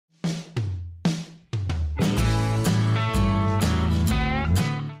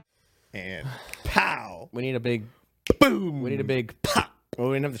and pow. We need a big Boom. We need a big pop. Well,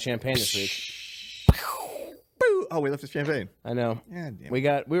 we didn't have the champagne this week. Boo. Oh, we left the champagne. I know. Yeah, damn. We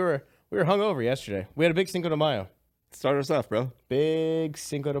were hungover yesterday. We had a big Cinco de Mayo. Start us off, bro. Big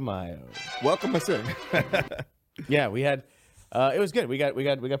Cinco de Mayo. Welcome us in. Yeah, we had. It was good. We got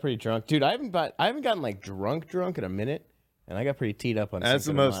pretty drunk, dude. I haven't gotten like drunk in a minute, and I got pretty teed up on. That's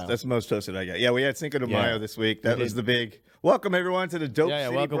Cinco de Mayo. That's the most toasted I got. Yeah, we had Cinco de Mayo this week. That was the big welcome everyone to the Dope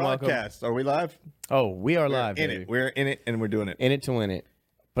City broadcast. Are we live? Oh, we are live. In baby. it. We're in it, and we're doing it. In it to win it.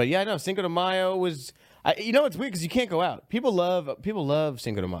 But yeah, no, Cinco de Mayo was. It's weird because you can't go out. People love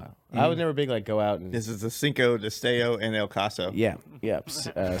Cinco de Mayo. I was never big like go out and. This is the Cinco de Steo and El Caso. Yeah.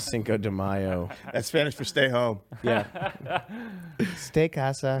 Cinco de Mayo. That's Spanish for stay home. Yeah. Stay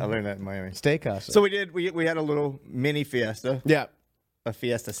casa. I learned that in Miami. Stay casa. So we had a little mini fiesta. Yeah. A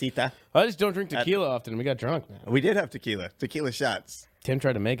fiestacita. I just don't drink tequila often. We got drunk now. We did have tequila shots. Tim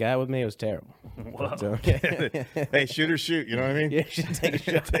tried to make out with me. It was terrible. So, Hey, shoot or shoot. You know what I mean? yeah, you should take a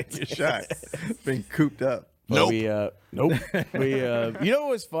shot. Take your shot. Been cooped up. Nope. Nope. You know what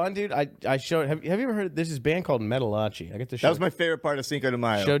was fun, dude? I showed. Have you ever heard? There's this band called Metalachi. I get to show. That was my favorite part of Cinco de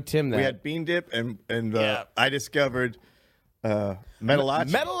Mayo. Showed Tim that. We had bean dip and I discovered Metalachi.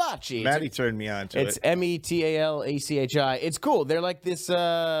 Metalachi. Maddie turned me on to It's it. Metalachi. It's cool. They're like this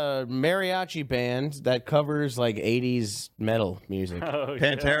mariachi band that covers like 80s metal music. Oh,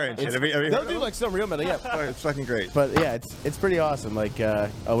 Pantera and shit. Have you They'll heard do of like some real metal, yeah. it? It's fucking great. But yeah, it's pretty awesome. Like,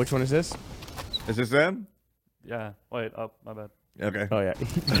 which one is this? Is this them? Yeah. Wait. Oh, my bad. Okay. Oh yeah.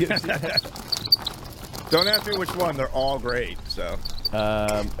 Don't ask me which one. They're all great. So.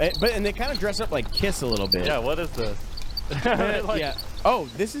 And they kind of dress up like Kiss a little bit. Yeah. What is this? Yeah. Oh,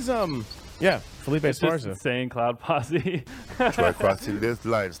 this is Felipe It's just Esparza. insane Cloud Posse. Try crossing this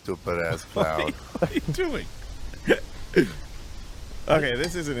line, stupid ass clown. What are you doing? Okay,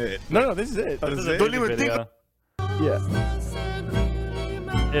 this isn't it. No, this is it. Oh, this is it? Don't even think video. Yeah.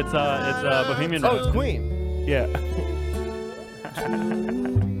 It's Bohemian Oh, Rhapsody. it's Queen. Yeah.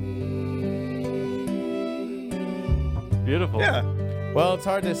 Beautiful. Yeah. Well, it's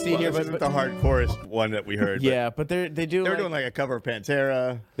hard to see Well, here, this but isn't the hardcorest one that we heard. yeah, but they do. They were like, doing like a cover of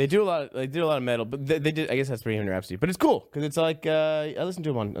Pantera. They do a lot. They do a lot of metal, but they did. I guess that's Bohemian Rhapsody. But it's cool because it's like I listened to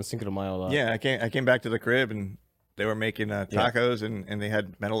them on Cinco de Mayo a lot. Yeah, I came back to the crib and they were making tacos and they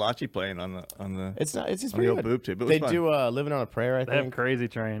had Metalachi playing on the. It's not. It's just On pretty the good. old boob tube. It was They fun. do "Living on a Prayer." I They have think. Crazy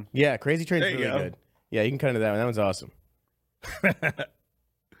Train. Yeah, Crazy Train's There you really go. good. Yeah, you can cut into that one. That one's awesome.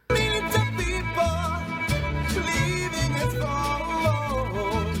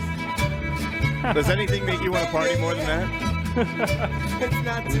 Does anything make you want to party more than that?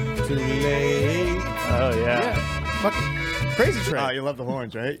 Too late. Oh yeah. Yeah. Fucking Crazy Train. Oh, you love the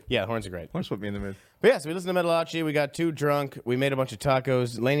horns, right? Yeah, the horns are great. Horns put me in the mood. But yeah, so we listened to Metalachi. We got too drunk. We made a bunch of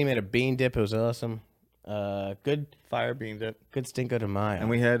tacos. Laney made a bean dip. It was awesome. Good Fire bean dip. Cinco de Mayo. And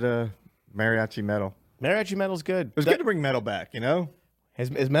we had mariachi metal. Mariachi metal's good. It was good to bring metal back, you know? Has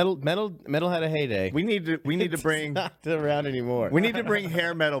metal had a heyday. We need to bring Not around anymore. we need to bring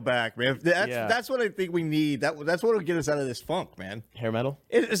hair metal back, man. Yeah. That's what I think we need. That's what will get us out of this funk, man. hair metal.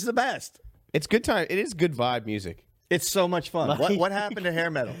 It's the best. It's good time. It is good vibe music. It's so much fun. Like- What happened to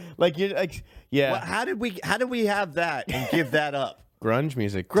hair metal? Like you're like yeah. How did we have that and give that up? Grunge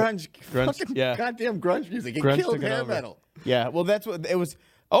music. Grunge, Grunge, yeah. goddamn grunge music. It Grunge killed took it hair over. metal. Yeah. Well, that's what it was.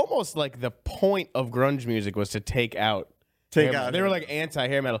 Almost like the point of grunge music was to take out. hair metal. They were like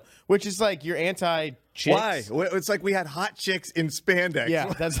anti-hair metal, which is like you're anti-chicks. Why? It's like we had hot chicks in spandex. Yeah,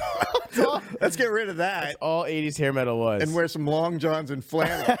 that's all, Let's get rid of that all 80s hair metal was. and wear some long johns and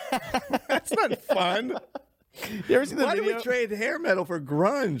flannel. That's not fun. You ever see the Why did video? we trade hair metal for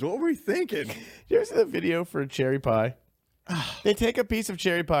grunge? What were we thinking? You ever see the video for cherry pie? They take a piece of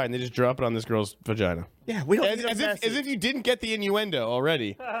cherry pie and they just drop it on this girl's vagina. Yeah, we don't As, need a as, if, message. as if you didn't get the innuendo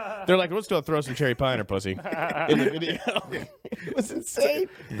already. They're like, let's go throw some cherry pie in her pussy. In the video. It was insane.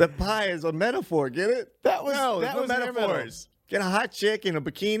 The pie is a metaphor. Get it? That was- no, that no was hair metal. metaphors. Get a hot chick in a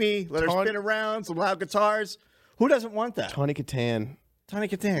bikini. Let her Taunt- spin around. Some loud guitars. Who doesn't want that? Tawny Katan. Tawny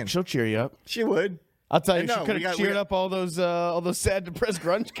Katan. She'll cheer you up. She would. I'll tell you, I know, she could we have got- we cheered got- up all those sad, depressed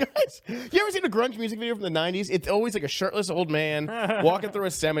grunge guys. You ever seen a grunge music video from the 90s? It's always like a shirtless old man walking through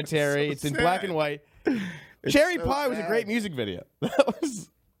a cemetery. So it's in sad. black and white. Cherry so Pie was a sad. great music video. That was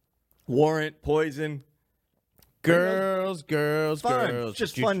Warrant, Poison. girls. Fun. Girls.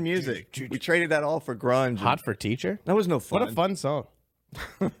 Just fun music. We traded that all for grunge. Hot for Teacher? That was no fun. What a fun song.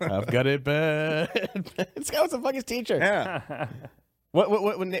 I've got it bad. This guy was a fucking teacher. Yeah.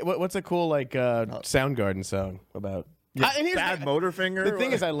 What's a cool like Soundgarden song about? bad motor finger. The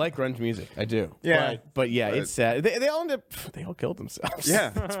thing is, I like grunge music. I do. Yeah. But it's sad. They all end up. They all killed themselves.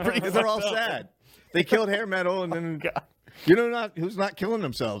 Yeah, it's pretty. They're all sad. They killed hair metal, and then you know who's not killing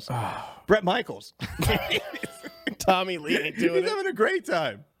themselves? Bret Michaels. Tommy Lee ain't doing He's having a great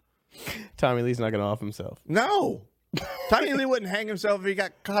time. Tommy Lee's not going to off himself. No. Tommy Lee wouldn't hang himself if he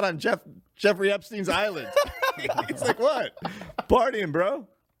got caught on Jeffrey Epstein's island. He's like, what? Partying, bro.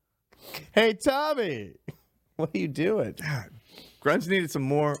 Hey, Tommy. What are you doing? God, grunge needed some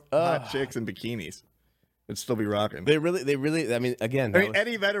more hot chicks in bikinis. It'd still be rocking. They really, I mean, again.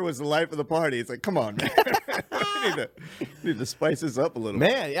 Eddie Vedder was the life of the party. It's like, come on, man. need to spice this up a little bit.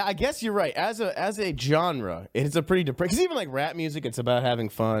 Man, yeah, I guess you're right. As a genre, it's a pretty depressing. Because even like rap music, it's about having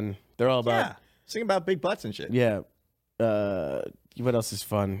fun. They're all about sing about big butts and shit. Yeah. What else is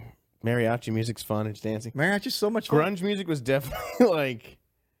fun? Mariachi music's fun. It's dancing. Mariachi's so much fun. Grunge music was definitely like,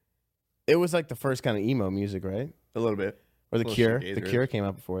 it was like the first kind of emo music, right? A little bit. Or The Cure. The Cure came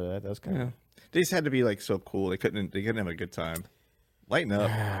out before that. That was kind of. They just had to be like so cool. They couldn't have a good time. Lighten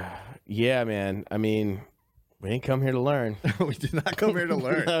up. Yeah, man. I mean, we ain't come here to learn. We did not come here to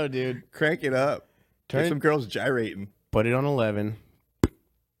learn. No, dude. Crank it up. Get some girls gyrating. Put it on 11.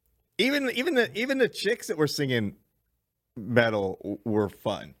 Even the chicks that were singing metal were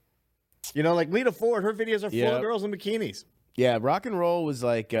fun. You know, like Lita Ford, her videos are full of girls in bikinis. Yeah, rock and roll was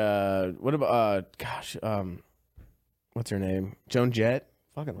like what about what's her name? Joan Jett.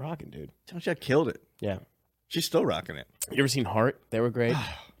 Fucking rocking, dude. Joan Jett killed it. Yeah. She's still rocking it. You ever seen Heart? They were great.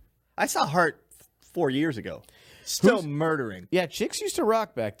 I saw Heart 4 years ago. Still murdering. Yeah, chicks used to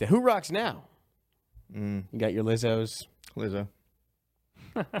rock back then. Who rocks now? You got your Lizzos. Lizzo.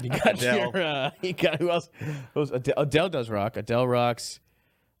 You got Adele. You got who else? Adele does rock. Adele rocks.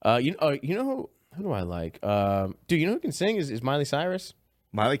 You know who do I like? Dude, you know who can sing is Miley Cyrus.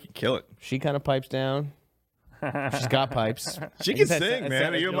 Miley can kill it. She kind of pipes down. She's got pipes. She can sing,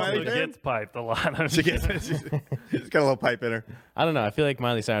 man. Are you a Miley fan? She gets piped a lot. She's got a little pipe in her. I don't know. I feel like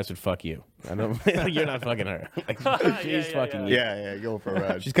Miley Cyrus would fuck you. I don't. You're not fucking her. Like, she's fucking you. Yeah, go for a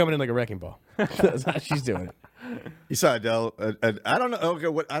ride. She's coming in like a wrecking ball. That's how she's doing it. You saw Adele. I don't know.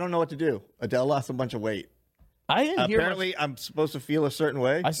 Okay, I don't know what to do. Adele lost a bunch of weight. I didn't hear. Apparently, I'm supposed to feel a certain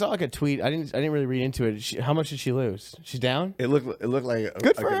way. I saw like a tweet. I didn't really read into it. How much did she lose? She's down. It looked like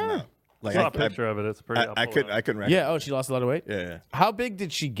good for her. Like, I saw a picture of it. It's pretty. I couldn't. Recognize. Yeah. Oh, she lost a lot of weight. Yeah. How big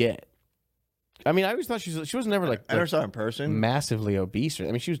did she get? I mean, I always thought she was never like. I never saw her in person. Massively obese. I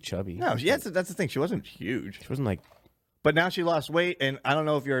mean, she was chubby. No, that's the thing. She wasn't huge. She wasn't like. But now she lost weight, and I don't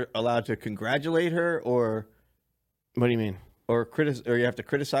know if you're allowed to congratulate her or. What do you mean? Or you have to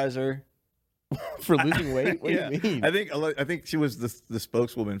criticize her for losing weight. What do you mean? I think she was the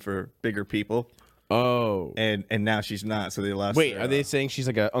spokeswoman for bigger people. Oh, and now she's not. So they lost. Wait, are they saying she's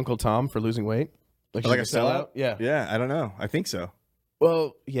like a Uncle Tom for losing weight? Like a sellout? Yeah. I don't know. I think so.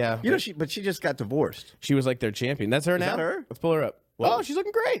 Well, yeah. You know, she just got divorced. She was like their champion. That's her now. Is that her? Let's pull her up. Whoa. Oh, she's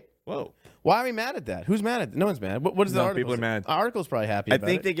looking great. Whoa. Why are we mad at that? Who's mad at that? No one's mad. What is the article? People are mad. The article's probably happy. I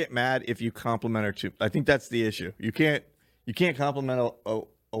think they get mad if you compliment her too. I think that's the issue. You can't compliment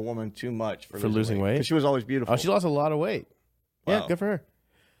a woman too much for losing weight. Because she was always beautiful. Oh, she lost a lot of weight. Wow. Yeah, good for her.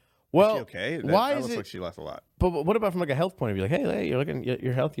 Well, is she okay? Why that is looks it? Like she lost a lot. But what about from like a health point of view? Like, hey,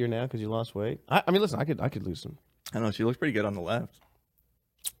 you're healthier now because you lost weight. I mean, listen, I could lose some. I don't know. She looks pretty good on the left.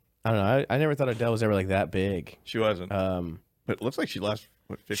 I don't know. I never thought Adele was ever like that big. She wasn't. But it looks like she lost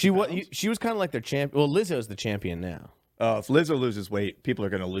 50 She pounds? She was kind of like their champion. Well, Lizzo's the champion now. If Lizzo loses weight, people are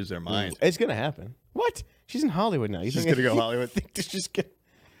going to lose their mind. It's going to happen. What? She's in Hollywood now. She's going to go Hollywood. It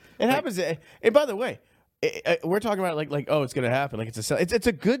happens. And by the way, we're talking about like oh, it's going to happen. Like it's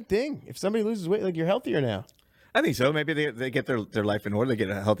a good thing if somebody loses weight. Like you're healthier now. I think so. Maybe they get their life in order. They get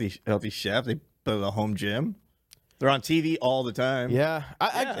a healthy chef. They build a home gym. They're on TV all the time. Yeah,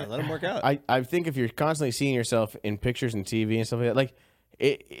 let them work out. I think if you're constantly seeing yourself in pictures and TV and stuff like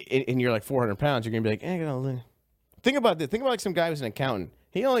that, and you're like 400 pounds, you're gonna be like, think about this. Think about like some guy who's an accountant.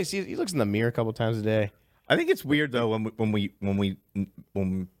 He looks in the mirror a couple times a day. I think it's weird though when we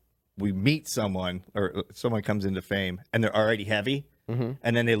meet someone or someone comes into fame and they're already heavy and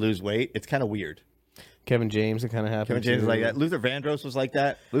then they lose weight. It's kind of weird. Kevin James, it kind of happened. Kevin James is like that. Luther Vandross was like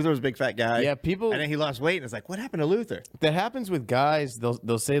that. Luther was a big fat guy. Yeah, people. And then he lost weight, and it's like, what happened to Luther? That happens with guys.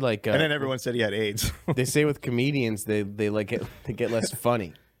 They'll say like. And then everyone said he had AIDS. They say with comedians they get less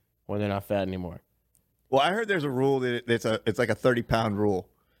funny when they're not fat anymore. Well, I heard there's a rule that it's like a 30-pound rule.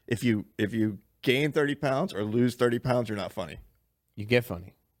 If you gain 30 pounds or lose 30 pounds, you're not funny. You get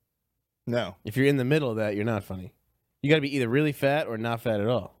funny. No. If you're in the middle of that, you're not funny. You got to be either really fat or not fat at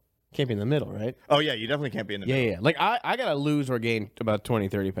all. Can't be in the middle, right? Oh yeah, you definitely can't be in the middle. Yeah. Like I gotta lose or gain about 20,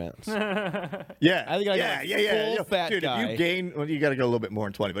 30 pounds. Yeah, I think I got a full fat dude, guy. if you gain, well, you got to go a little bit more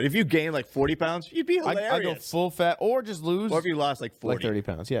than 20. But if you gain like 40 pounds, you'd be hilarious. I go full fat or just lose. Or if you lost like 40, like 30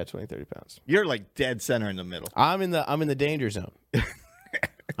 pounds. Yeah, 20, 30 pounds. you're like dead center in the middle. I'm in the danger zone.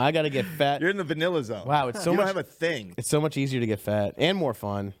 I gotta get fat. You're in the vanilla zone. Wow, it's so you much. don't have a thing. It's so much easier to get fat and more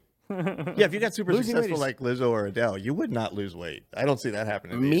fun. Yeah, if you got super Losing weight successful is- like Lizzo or Adele, you would not lose weight. I don't see that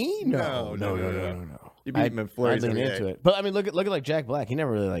happening. to Me? you. No. You'd be eating I'd flurries lean every into day. it. But I mean, look at like Jack Black. He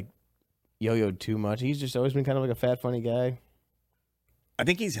never really like yo-yoed too much. He's just always been kind of like a fat, funny guy. I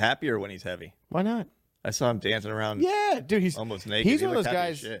think he's happier when he's heavy. Why not? I saw him dancing around. Yeah, dude, he's almost naked. He's He one of looked those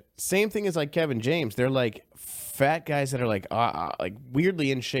happy as guys. shit. Same thing as like Kevin James. They're like fat guys that are like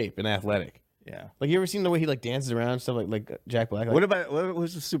weirdly in shape and athletic. Yeah. Like you ever seen the way he like dances around and stuff like Jack Black? Like, What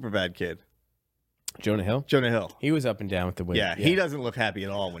was the super bad kid? Jonah Hill? Jonah Hill. He was up and down with the weight. Yeah, he doesn't look happy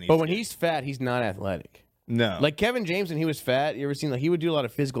at all when he's. But when he's fat, he's not athletic. no, Like Kevin James, when he was fat, you ever seen like he would do a lot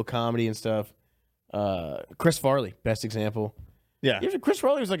of physical comedy and stuff. Chris Farley, best example. yeah, Chris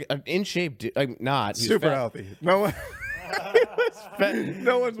Farley was like an in shape, like not he was super fat. healthy. No one, Fat.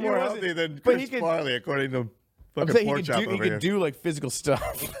 no one's more wasn't- healthy than but Chris he could- Farley, according to I'm fucking saying pork chop he over here. could do like physical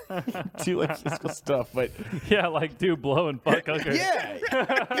stuff, do like physical stuff, but Yeah, like do blow and fuck hookers.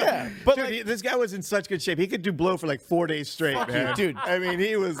 yeah. But Dude, like, this guy was in such good shape. He could do blow for like 4 days straight, Fuck you, man. dude. I mean,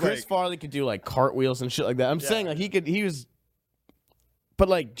 he was Chris like, Farley could do like cartwheels and shit like that. I'm saying like he was, but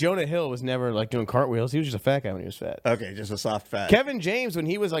like Jonah Hill was never like doing cartwheels. He was just a fat guy when he was fat. okay, just a soft fat. Kevin James, when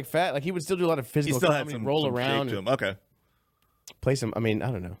he was like fat, like he would still do a lot of he physical still had comedy, some roll some shape around, to and him. Okay. play some. I mean,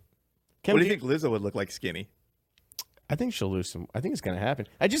 I don't know. What Kevin do you James- think Lizzo would look like skinny? I think she'll lose some. I think it's gonna happen.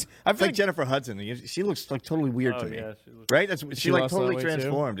 I feel It's like like Jennifer Hudson. She looks like totally weird Oh, to me. yeah, Right? That's she like lost a lot of totally weight, too?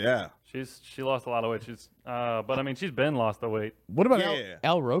 transformed. Yeah. she lost a lot of weight. But I mean, she's been lost the weight. what about Yeah.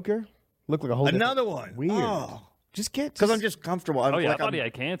 Al Roker? Look like a whole Another different- one. Weird. Oh. Just get Because I'm just comfortable. I'm Oh yeah, like, I thought I'm- he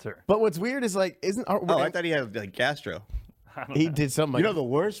had cancer. But what's weird is like, isn't Oh, I thought he had like gastro. he did something like You know, the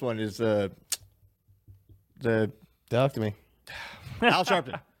worst one is the talk to me. Al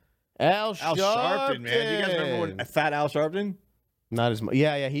Sharpton. Al Sharpton, man. Do you guys remember when Fat Al Sharpton? Not as much.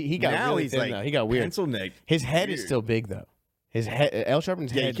 Yeah. He got now really he's thin like now. He got weird. pencil neck. His head is Weird. still big though. His head, Al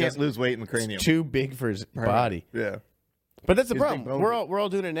Sharpton's Yeah, you head can't doesn't- lose weight in the cranium. it's too big for his body. Yeah. But that's the He's a problem. big We're all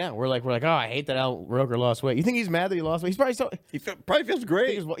doing it now. We're like, oh, I hate that Al Roker lost weight. You think he's mad that he lost weight? He's probably still. Probably feels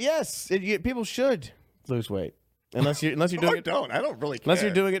great. Yes, people should lose weight unless you're doing Or it. don't. I don't really care. Unless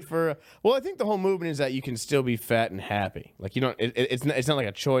you're doing it for. Well, I think the whole movement is that you can still be fat and happy. Like you don't. It's not like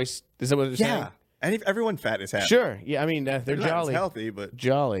a choice. Is that what they're saying? Yeah. And if everyone fat is happy. Sure. Yeah. I mean, they're Not as jolly. healthy, but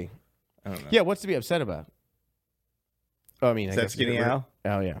Jolly. I don't know. Yeah. What's to be upset about? Oh, I mean, Is I that guess Skinny Al?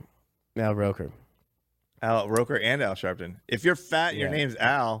 Oh yeah, Al Roker. Al Roker and Al Sharpton. If you're fat and your Yeah. name's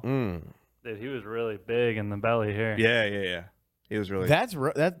Al, Mm. Dude, he was really big in the belly here. yeah. He was really That's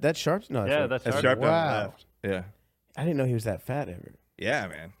Sharp. No, Yeah, that's that's Sharp on the Wow. left. Yeah. I didn't know he was that fat ever. Yeah,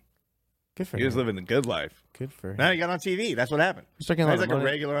 man. Good for He him. was living the good life. Good for him. Now he got on TV. That's what happened. Start getting Now a he's lot like of a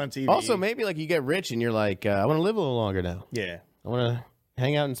money. regular on TV. Also, maybe like you get rich and you're like, I want to live a little longer now. Yeah. I want to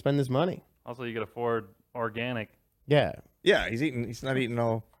hang out and spend this money. Also, you could afford organic. Yeah. Yeah, he's not eating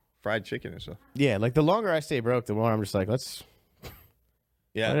all fried chicken and stuff. Yeah, like the longer I stay broke, the more I'm just like, let's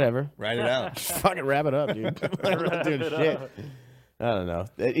Yeah. whatever. Write it out. Fucking wrap it up, dude. I'm not doing shit. I don't know.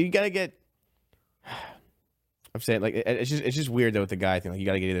 You gotta get. I'm saying like it's just weird though with the guy thing. Like you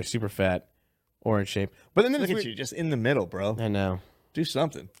gotta get either super fat or in shape. But then Look it's at weird. you, just in the middle, bro. I know. Do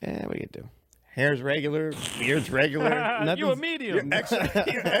something. Yeah, what do you do? Hair's regular, beard's regular. You a Nothing's- medium.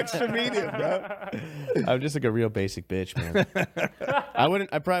 You're extra medium, bro. I'm just like a real basic bitch, man.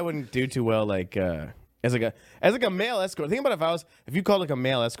 I probably wouldn't do too well like as like a male escort. Think about if you called like a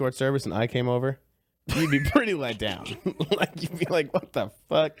male escort service and I came over, you'd be pretty let down. Like you'd be like, what the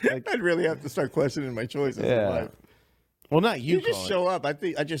fuck? Like, I'd really have to start questioning my choices in yeah. life. Well, not you. You just calling. show up. I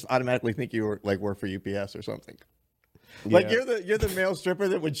just automatically think you work for UPS or something. Like Yeah. you're the male stripper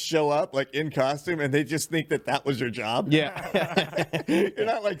that would show up like in costume and they just think that was your job. Yeah. You're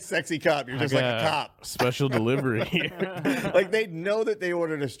not like sexy cop. You're just like a cop. Special delivery here. Like they know that they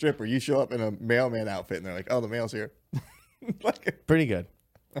ordered a stripper. You show up in a mailman outfit and they're like, "Oh, the mail's here." Like, Pretty good.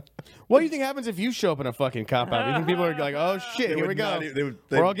 What do you think happens if you show up in a fucking cop out? You think people are like, oh shit, they here we would go. not even-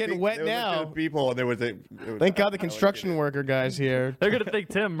 We're all getting wet they would look now. at the people and they would Thank God the construction worker guy's here. They're gonna think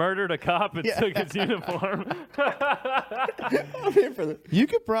Tim murdered a cop and took his uniform. I'm here for the You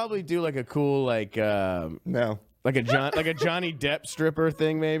could probably do like a cool like no. Like a Johnny Depp stripper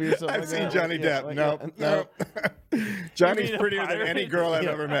thing, maybe. Or something I've like seen that. Johnny Yeah, Depp. like- No. Johnny's mean a prettier than pirate? any girl I've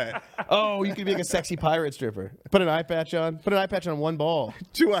ever met. Oh, you could be like a sexy pirate stripper. Put an eye patch on. Put an eye patch on one ball.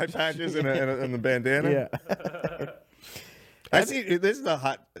 2 eye patches and the bandana. Yeah. I see. This is a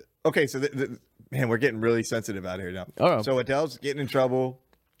hot. Okay, so man, we're getting really sensitive out here now. Oh. So Adele's getting in trouble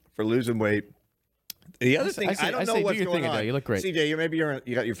for losing weight. The other thing, I don't know do what's your going thing, on. Adele. You look great. CJ,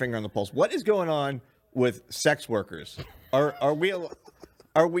 you got your finger on the pulse. What is going on with sex workers? Are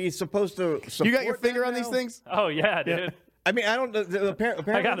we supposed to? You got your support finger them on these now? things? Oh yeah, dude. I mean, I don't know.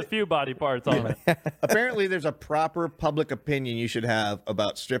 Apparently, I got a few body parts on it. apparently, there's a proper public opinion you should have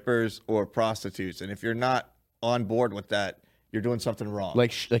about strippers or prostitutes, and if you're not on board with that, you're doing something wrong.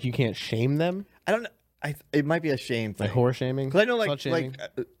 Like you can't shame them? I don't know. It might be a shame thing. Like whore shaming? 'Cause I know, Slut shaming?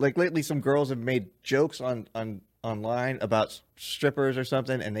 like lately, some girls have made jokes online about strippers or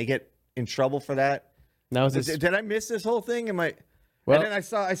something, and they get in trouble for that. Now is this? Did I miss this whole thing? Well, and then I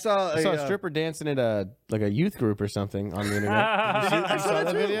saw I saw a stripper dancing at a youth group or something on the internet. You saw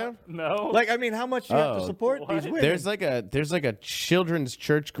that video? No. Like, I mean, how much do you have to Oh. support these women? There's like a children's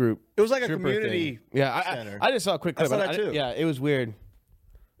church group. It was like a stripper community. thing. Yeah, center. I just saw a quick I clip. saw that too. Yeah, it was weird.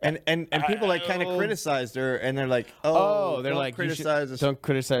 And people like kind of criticized her, and they're like, Oh, they're don't like, criticize us. don't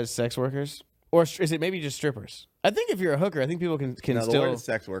criticize sex workers, or is it maybe just strippers? I think if you're a hooker, I think people can No, the still. word is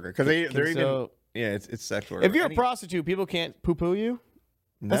sex worker because they're even still- it's sex worker. If you're a prostitute, people can't poo-poo you.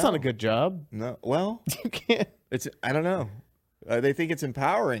 That's not a good job. No, well, You can't. I don't know. They think it's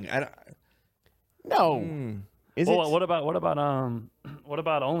empowering. No. Is Well, it? what about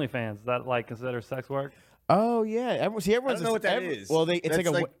OnlyFans? Is that like considered sex work? Oh yeah. I everyone's don't know what that is. Well, it's like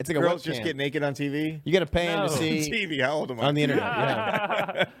a girls webcam. just get naked on TV. You got to pay them No. to see TV. How old am I? on the internet.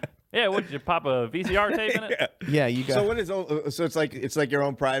 Yeah. Yeah, what did you pop a VCR tape in it? Yeah. Yeah, you got. So what is? So it's like your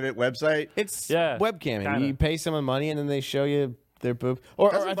own private website. It's Yeah, webcamming. kinda. You pay someone money and then they show you their boob.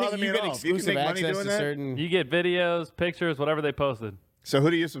 Or Doesn't I bother think me you at get all. If you can exclusive make money access doing to that, certain. You get videos, pictures, whatever they posted. So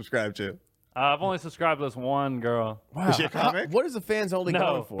who do you subscribe to? I've only subscribed to this one girl. Wow. Is she a comic? What is the fans only going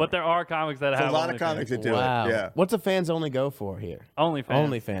No, for? but there are comics that have A lot of OnlyFans. comics that do wow. it. Yeah. What's the fans only go for here? OnlyFans.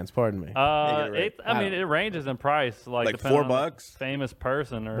 OnlyFans. Pardon me. get it right. I mean, it ranges in price, like depending on the $4? famous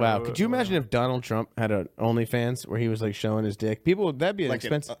person or. Wow. Could you imagine if Donald Trump had an OnlyFans where he was like showing his dick? People, that'd be an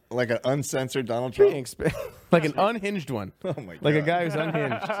expensive. Like an uncensored Donald Pretty Trump. like an unhinged one. Oh my god. Like a guy who's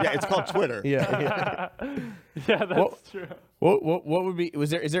unhinged. Yeah, it's called Twitter. Yeah. Yeah, that's true. What would be? Is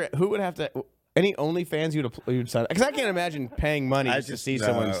there? Who would have to? Any OnlyFans you'd sign? Because I can't imagine paying money I just to just see no,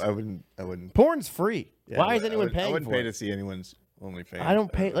 someone's. I wouldn't. Porn's free. Yeah, Why is I anyone wouldn't- paying I wouldn't for pay it? to see anyone's OnlyFans. I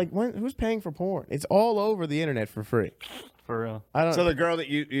don't pay. Like, who's paying for porn? It's all over the internet for free. For real. I don't. So the girl that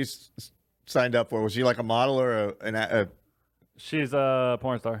you signed up for, was she like a model or a She's a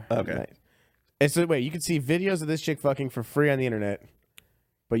porn star. okay? Right. And so wait, you can see videos of this chick fucking for free on the internet,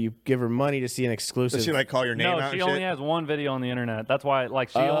 but you give her money to see an exclusive. Does she like call your name No, out? she and only shit? has one video on the internet. That's why, like,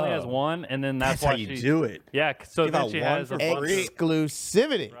 she only has Oh. one, and then that's That's how why you she do it. Yeah, so Give then out she one has a for free.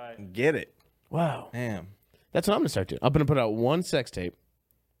 exclusivity. Right. Get it? Wow. Damn. That's what I'm gonna start doing. I'm gonna put out one sex tape,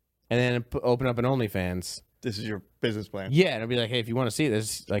 and then open up an OnlyFans. This is your business plan. Yeah, and I'll be like, hey, if you want to see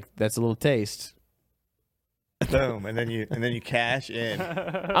this, like, that's a little taste. Boom, and then you cash in.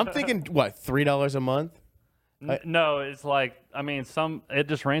 I'm thinking what, $3 a month? No, it's like, I mean, it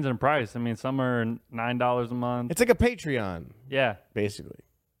just ranges in price. I mean, some are $9 a month. It's like a Patreon, Yeah, basically,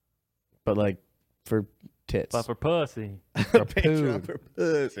 but like for tits, but for pussy. for Patreon poo, for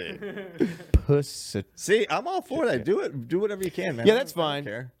pussy. pussy. See, I'm all for that. Do it. Do whatever you can, man. Yeah, that's I don't fine.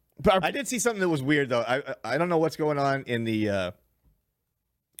 care. But I did see something that was weird though. I don't know what's going on in the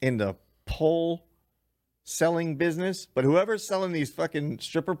pole selling business, but whoever's selling these fucking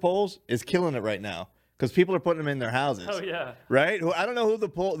stripper poles is killing it right now because people are putting them in their houses. Oh yeah. Right? I don't know who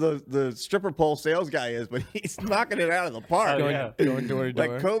the stripper pole sales guy is, but he's knocking it out of the park. Oh, yeah. going door to door.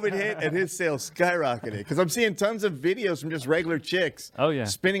 Like COVID hit and his sales skyrocketed because I'm seeing tons of videos from just regular chicks. Oh, yeah.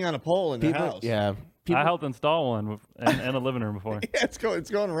 spinning on a pole in their People, house. yeah, I helped install one in a living room before. Yeah, it's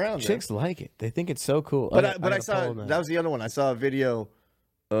going around. man. chicks like it. They think it's so cool. But I got a saw pole now. that was the other one. I saw a video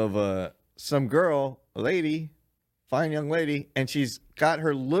of some girl, a lady, fine young lady, and she's got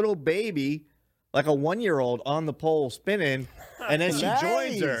her little baby, like a 1-year-old, on the pole spinning, and then she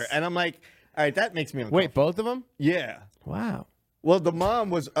joins her, Nice. and I'm like, all right, that makes me uncomfortable. Wait, both of them? Yeah. Wow. Well, the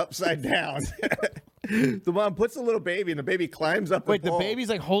mom was upside down. The mom puts the little baby, and the baby climbs up. Wait, the the pole. baby's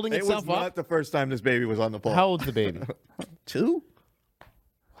like holding It was itself not up. the first time this baby was on the pole. How old's the baby? 2?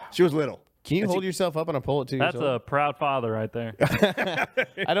 She was little. Can you And hold yourself up on a pole at 2 years That's old? a proud father right there.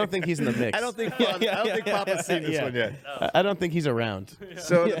 I don't think he's in the mix. I don't think Papa's seen this one yet. I don't think he's around.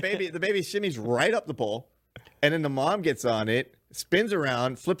 So the baby shimmies right up the pole, and then the mom gets on it, spins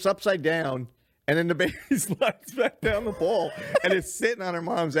around, flips upside down, and then the baby slides back down the pole, and it's sitting on her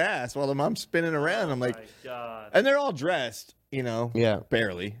mom's ass while the mom's spinning around. I'm like, My God. and they're all dressed, Yeah.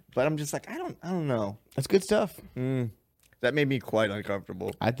 barely. But I'm just like, I don't know. That's good stuff. That made me quite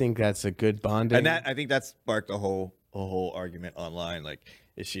uncomfortable. I think that's a good bonding. And I think that sparked a whole argument online. Like,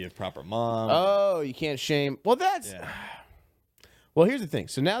 is she a proper mom? Oh, you can't shame. Well, that's. Yeah. Well, here's the thing.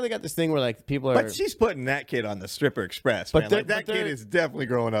 So now they got this thing where like people are. But she's putting that kid on the stripper express. But Man. they're- Like, that but kid they're- is definitely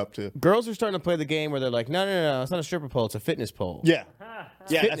growing up too. Girls are starting to play the game where they're like, no, it's not a stripper pole, it's a fitness pole. Yeah.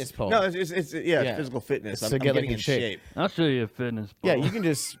 Fitness that's- pole. No, it's Yeah. physical fitness. It's I'm to get, like, getting in in shape. shape. I'll show you a fitness. Yeah, pole. you can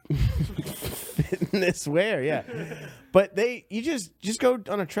just fitness wear, yeah. But you just go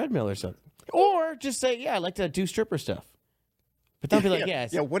on a treadmill or something, or just say, yeah, I like to do stripper stuff. But don't be like, yeah,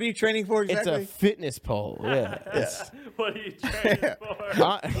 yeah. What are you training for it's exactly? a fitness pole. Yeah, What are you training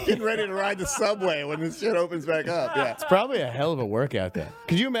for? Getting ready to ride the subway when this shit opens back up. Yeah. it's probably a hell of a workout. Then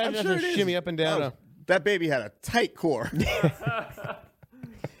could you imagine I'm sure having it to is. shimmy up and down? Oh, that baby had a tight core.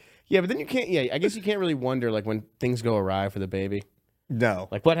 Yeah, but then you can't. Yeah, I guess you can't really wonder like when things go awry for the baby. No.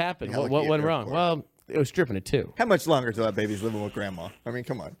 Like what happened? Yeah, What like, went yeah, wrong? of course. Well, it was stripping it too. How much longer till that baby's living with grandma? I mean,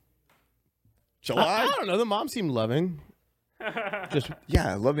 come on. July? I don't know. The mom seemed loving. Just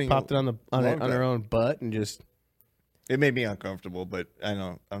Yeah, loving. popped it on long her time. own butt and just. It made me uncomfortable, but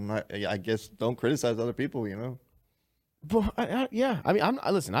I'm not. I guess don't criticize other people. Well, yeah. I mean,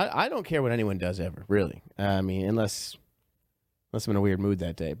 listen. I don't care what anyone does ever, really. I mean, unless I'm in a weird mood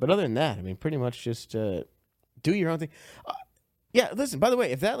that day. But other than that, I mean, pretty much just do your own thing. Yeah. Listen. By the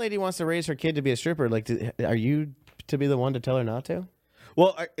way, if that lady wants to raise her kid to be a stripper, like, are you to be the one to tell her not to?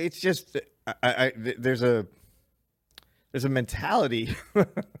 Well, it's just there's a mentality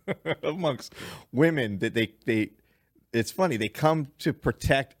amongst women that they. It's funny. They come to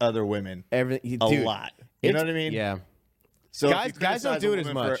protect other women a lot. You know what I mean? Yeah. So if you Guys don't criticize do a it as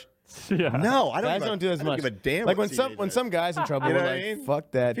woman much. Yeah. No, I don't. Guys don't do as much. Give a damn. Like what when teenage some is. guys in trouble, You know we're what like, I mean?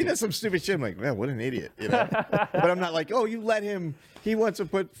 fuck that. If he does some stupid shit, I'm like, man, what an idiot. But I'm not like, oh, you let him. He wants to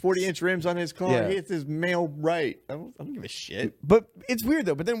put 40-inch rims on his car. Yeah. It's his male right. I don't give a shit. But it's weird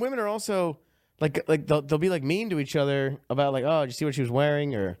though. But then women are also like they'll be like mean to each other about like, oh, did you see what she was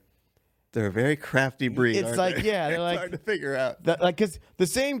wearing? Or They're a very crafty breed. It's aren't like, they? yeah, they're It's like- hard to figure out. because the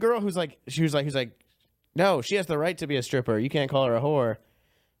same girl who's like, no, she has the right to be a stripper. You can't call her a whore.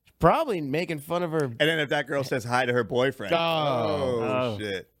 Probably making fun of her. And then if that girl says hi to her boyfriend, Oh.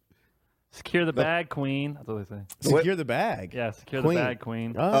 shit. Secure the bag, queen. That's what they say. Secure the bag. Yeah, secure Queen. the bag,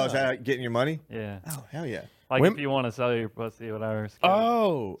 queen. Oh, is that getting your money? Yeah. Oh, hell yeah. Like Wim- if you want to sell your pussy, whatever. secure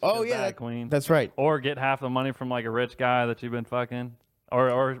Oh, the yeah, bag, queen. that's right. Or get half the money from like a rich guy that you've been fucking.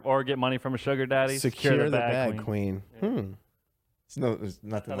 Or get money from a sugar daddy. Secure the bag, queen. There's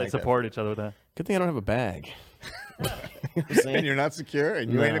nothing How like they support each other with that. Good thing I don't have a bag. that. And you're not secure,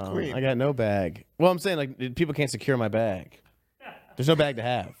 and you ain't a No, queen. I got no bag. Well, I'm saying like people can't secure my bag. There's no bag to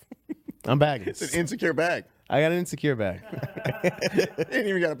have. I'm bagging. It's an insecure bag. I got an insecure bag. You ain't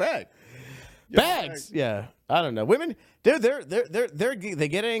even got a bag. Bags. Yeah. I don't know. Women, they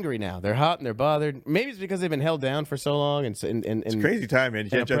get angry now. They're hot and they're bothered. Maybe it's because they've been held down for so long and It's a crazy time, man.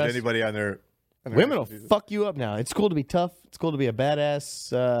 You can't judge oppressed. anybody on their. women will fuck you up now. It's cool to be tough. It's cool to be a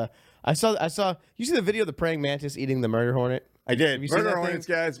badass. I saw. You see the video of the praying mantis eating the murder hornet? I did. Have you seen Murder that hornets,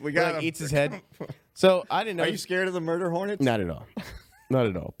 thing? guys. We It, got like them. eats his head. So I didn't know. Are you scared of the murder hornets? Not at all. Not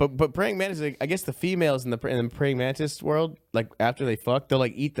at all. But praying mantis, like, I guess the females in the praying mantis world, like after they fuck, they'll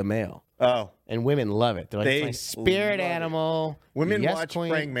like eat the male, Oh. and women love it. They're like, They it's my spirit love it. animal. Women Yes, watch queen.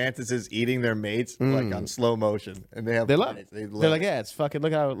 praying mantises eating their mates like on slow motion, and they have. They love it. They They're like, yeah, it's fucking.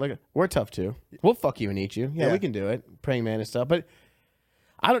 Look, we're tough too. We'll fuck you and eat you. Yeah, Yeah. we can do it. Praying mantis stuff. But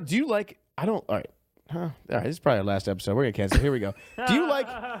I don't. Do you like? I don't. All right. Huh? All right. This is probably our last episode. We're gonna cancel. Here we go. Do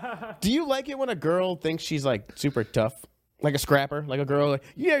you like it when a girl thinks she's like super tough? Like a scrapper, like a girl. Like,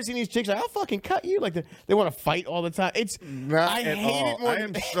 you ever seen these chicks? Like, I'll fucking cut you. Like they want to fight all the time. It's Not I at hate all. it more I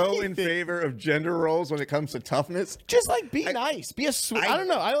than am so in anything. favor of gender roles when it comes to toughness. Just like be nice. Be a sweet. I don't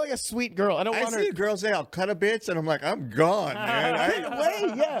know. I like a sweet girl. I don't I want see her. a girl say, "I'll cut a bitch," and I'm like, "I'm gone, man." Get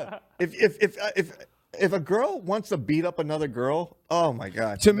away. Yeah. If a girl wants to beat up another girl, oh my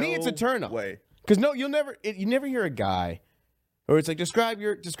god. To me, it's a turn off. Way. Because you never hear a guy, or it's like describe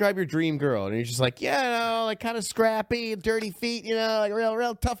your dream girl, and you're just like, yeah, like kind of scrappy, dirty feet, like a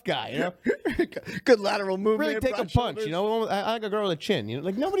real tough guy, Good lateral movement. really take a broad punch, shoulders. I like a girl with a chin,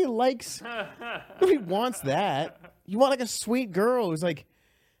 like nobody wants that. You want like a sweet girl who's like,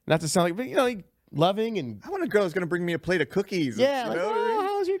 not to sound like, but like loving and I want a girl who's gonna bring me a plate of cookies. yeah, you like, know what I mean? oh,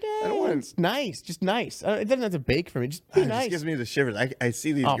 how's your day? I don't want. It's nice, just nice. It doesn't have to bake for me. Just be It nice. just gives me the shivers. I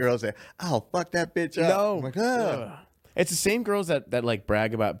see these girls say, "Oh, fuck that bitch up." No, I'm like, oh. Ugh. It's the same girls that like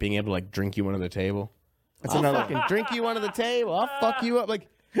brag about being able to like drink you under the table. I'll fucking drink you under the table. I'll fuck you up. Like,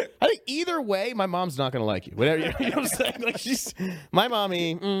 I think either way, my mom's not gonna like you. Whatever, you know what I'm saying? Like, she's my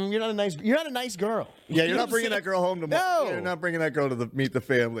mommy. You're not a nice girl. Yeah, You you're know not what bringing I'm that girl home to. No. You're not bringing that girl to meet the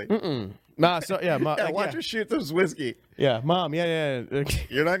family. Nah, so yeah, Yeah, watch her shoot this whiskey. Yeah, mom. Yeah.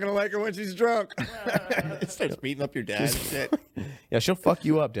 You're not gonna like her when she's drunk. It starts beating up your dad and shit. Yeah, she'll fuck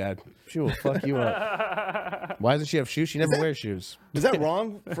you up, Dad. She will fuck you up. Why doesn't she have shoes? She never wears shoes. Is that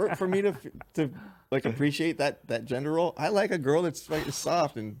wrong for me to like appreciate that gender role? I like a girl that's like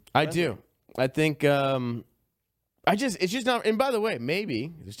soft and. I do. I think. It's just not. And by the way,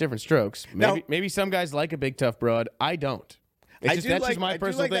 maybe there's different strokes. Maybe some guys like a big tough broad. I don't. That's just my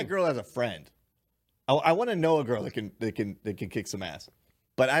personal thing. That girl as a friend. I want to know a girl that can kick some ass,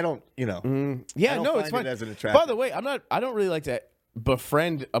 but I don't. Yeah, I don't no, find it's fine. it as an attractive. By the way, I don't really like to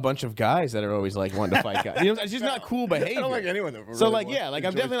befriend a bunch of guys that are always like wanting to fight guys. It's just not cool behavior. I don't like anyone that. So really I'm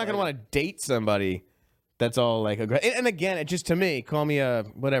enjoys definitely not gonna fighting. want to date somebody that's all like aggressive. And again, it just to me, call me a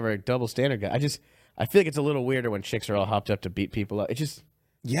whatever double standard guy. I feel like it's a little weirder when chicks are all hopped up to beat people up. It just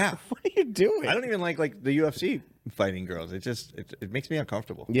Yeah. what are you doing? I don't even like the UFC fighting girls. It makes me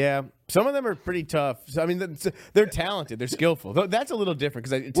uncomfortable. Yeah, some of them are pretty tough. So, I mean, they're talented, they're skillful. That's a little different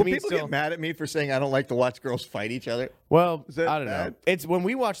because to Will me, people still, get mad at me for saying I don't like to watch girls fight each other? well, Is that I don't know. bad? It's when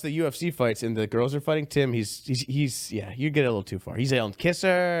we watch the UFC fights and the girls are fighting. Tim, he's yeah, you get a little too far. He's yelling, "Kiss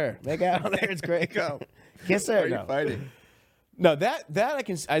her, make out there." It's great. Go. Kiss Why her. are you No. fighting? No, that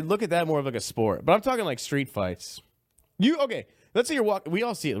I look at that more of like a sport, but I'm talking like street fights. Okay? Let's say we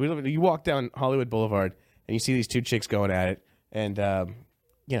all see it. You walk down Hollywood Boulevard and you see these two chicks going at it, and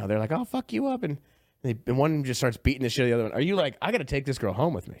they're like, "I'll fuck you up," and one just starts beating the shit out of the other one. Are you like, I got to take this girl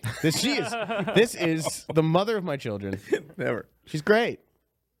home with me? This is the mother of my children. Never. She's great.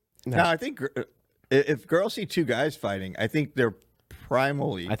 No, I think if girls see two guys fighting, I think they're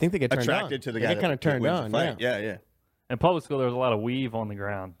primally. I think they get turned attracted on. to the They guy. get kinda that turned wins the on, fight. Yeah. In public school, there was a lot of weave on the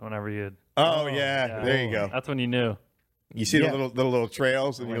ground whenever you. Oh yeah, there you go. That's when you knew. You see Yeah. the little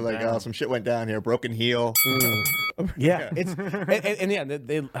trails, and you're like, down. "Oh, some shit went down here. Broken heel." Yeah, it's and yeah,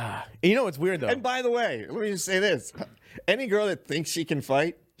 they you know what's weird though. And by the way, let me just say this: any girl that thinks she can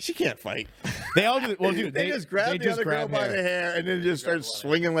fight, she can't fight. They all do. Well, dude, They just grab the other girl by the hair and then just start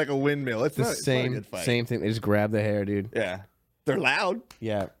swinging like a windmill. It's The not a good fight. same thing. They just grab the hair, dude. Yeah, they're loud.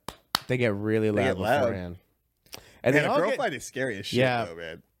 Yeah, they get really loud get loud. beforehand. And And they a all girl get, fight is scary as shit, Yeah. though,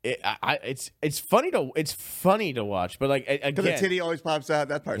 man. it's funny to watch, but like Because again, the titty always pops out.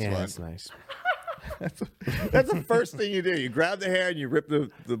 That part's yeah, fun. that's nice. That's the first thing you do. You grab the hair and you rip the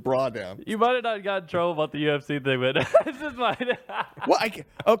bra down. You might have not got in trouble about the UFC thing, but this is mine. Well,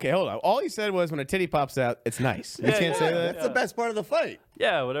 okay, hold on. All he said was when a titty pops out, it's nice. You can't say that. That's the best part of the fight.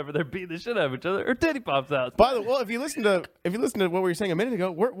 Yeah, whenever they're beating the shit out of each other, her titty pops out. By the way, if you listen to what we were saying a minute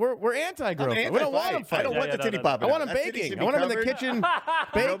ago, we're anti-girlfriend. We don't want them I fighting. don't want the titty no. popping. I want them out. That titty baking. should I be want them in the covered. kitchen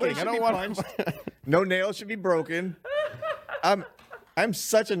Nobody baking. I should don't be want. punched. No nail should be broken. I'm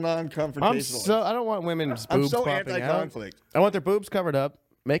such a non-confrontational. I don't want women's I'm boobs so popping out. anti-conflict. I want their boobs covered up,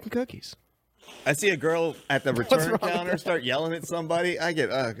 making cookies. I see a girl at the What's return wrong with counter that? start yelling at somebody. I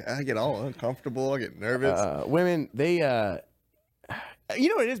get all uncomfortable. I get nervous. Women, they, you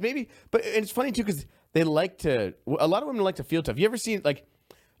know what it is, maybe, but it's funny too because they like to. A lot of women like to feel tough. You ever seen like?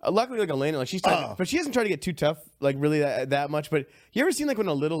 Luckily, like Elena, like she's, but she hasn't tried to get too tough, like really that much. But you ever seen like when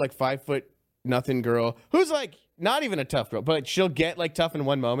a little like 5'0" girl who's like not even a tough girl, but like, she'll get like tough in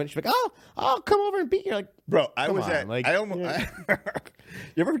one moment. She's like, "Oh, I'll come over and beat you." Like, Bro, I come was on, at like, I almost.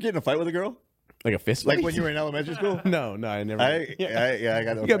 You ever get in a fight with a girl? like a fist, Like fight? when you were in elementary school? No, I never. I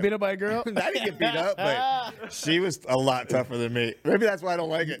got. You got beat up by a girl? I didn't get beat up, but she was a lot tougher than me. Maybe that's why I don't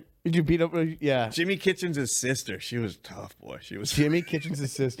like it. Did you beat up? Yeah. Jimmy Kitchens' sister. She was tough, boy. She was. Jimmy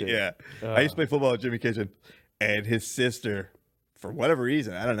Kitchens' sister. Yeah. I used to play football with Jimmy Kitchen, and his sister, for whatever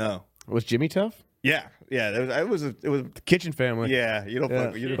reason, I don't know. Was Jimmy tough? Yeah. It was. The Kitchen family. Yeah. You don't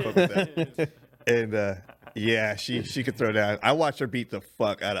fuck with that. And yeah, she could throw down. I watched her beat the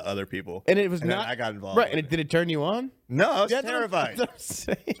fuck out of other people, And it was then not. I got involved. Right. with And did it turn you on? No, I was That's what I'm- terrified. that's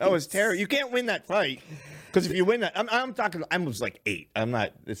what I'm saying. I was terrified. You can't win that fight because if you win that, I'm talking. I was like 8. I'm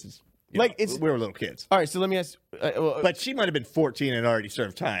not. This is Like, know, it's- we were little kids. All right. So let me ask. But she might have been 14 and already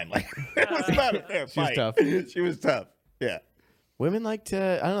served time. Like it was not a fair She was fight. tough. She was tough. Yeah. women like to.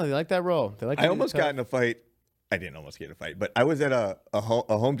 I don't know. They like that role. They like. To I be almost tough. got in a fight. I didn't almost get in a fight, but I was at a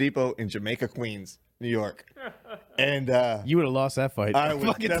Home Depot in Jamaica, Queens, New York, and You would have lost that fight. I was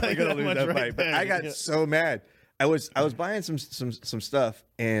Fucking definitely tell you gonna lose much that right fight. But there. I got so mad. I was buying some stuff,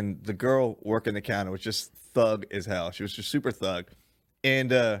 and the girl working the counter was just thug as hell. She was just super thug,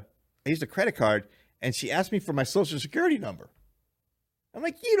 and I used a credit card, and she asked me for my social security number. I'm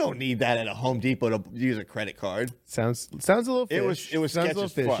like, you don't need that at a Home Depot to use a credit card. Sounds a little fishy. It was sounds sketch a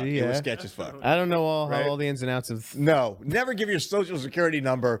as little fuck. fishy. It was Yeah. sketch as fuck. I don't know Right? all the ins and outs of. No, never give your social security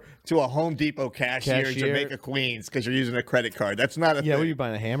number to a Home Depot cashier in Cashier. Jamaica, Queens, because you're using a credit card. That's not a Yeah, thing. what are you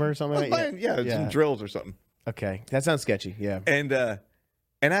buying, a hammer or something? I was like that? buying, some drills or something. Okay, that sounds sketchy. Yeah. And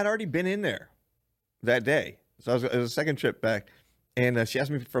I'd already been in there that day. So it was a second trip back. And she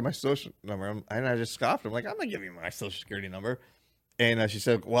asked me for my social number. And I just scoffed. I'm like, I'm not giving you my social security number. And she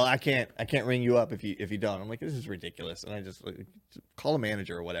said, well, I can't ring you up if you don't. I'm like, this is ridiculous. And I just like, call a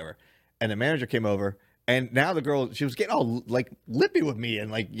manager or whatever. And the manager came over. And now the girl, she was getting all like lippy with me and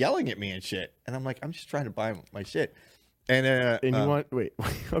like yelling at me and shit. And I'm like, I'm just trying to buy my shit. And And you want wait?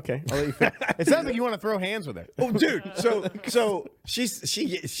 Okay, I'll let you finish. It sounds like you want to throw hands with her. oh, dude. So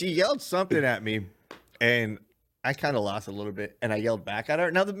she yelled something at me, and I kind of lost a little bit, and I yelled back at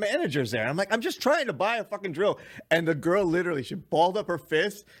her. Now the manager's there. I'm like, I'm just trying to buy a fucking drill, and the girl literally she balled up her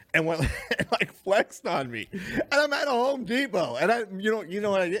fist and went and like flexed on me, and I'm at a Home Depot, and you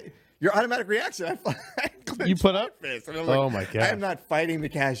know what I did? Your automatic reaction. I You put up? my fist, and I'm like, Oh my God. I'm not fighting the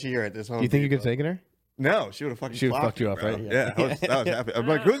cashier at this Home. Do you think you could Depot. have taken her? No, she would have fucking. She would've clocked fucked you me, up, bro. right? Yeah, I was happy. I'm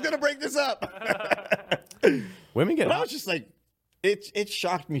like, who's gonna break this up? Women get But I was just like, it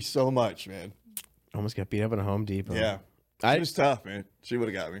shocked me so much, man. almost got beat up in a Home Depot. Yeah, she was tough, man. She would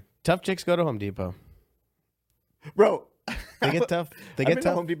have got me, Tough chicks go to Home Depot. bro. They get tough. They I've get been to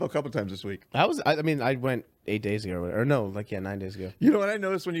tough. Home Depot a couple times this week. I mean, I went 8 days ago, or no, 9 days ago. You know what I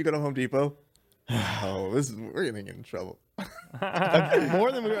noticed when you go to Home Depot? Oh, we're gonna get in trouble.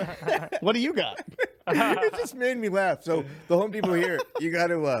 More than we were. What do you got? It just made me laugh. So the Home Depot here, you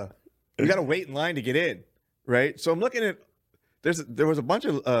gotta wait in line to get in, right? So I'm looking at there was a bunch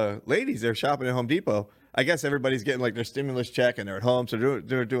of ladies there shopping at Home Depot. I guess everybody's getting like their stimulus check and they're at home, so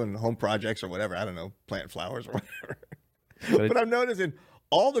they're doing home projects or whatever. I don't know, planting flowers or whatever. But I'm noticing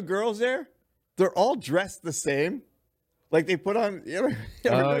all the girls there, they're all dressed the same. Like they put on, you ever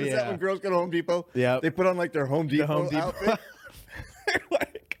notice that when girls go to Home Depot? Yeah. They put on like their Home Depot, outfit. They're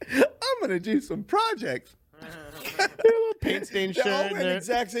like, I'm gonna do some projects. Paint stained They're all shirt. wearing the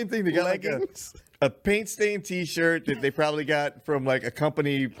exact same thing. They got like leggings. a paint stained T-shirt that they probably got from like a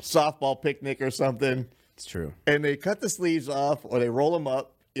company softball picnic or something, It's true. and they cut the sleeves off or they roll them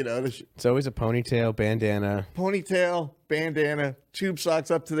up. You know, It's always a ponytail, bandana. ponytail, bandana, tube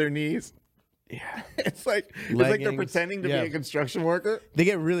socks up to their knees. Yeah. It's like they're Leggings, pretending to yeah. be a construction worker. They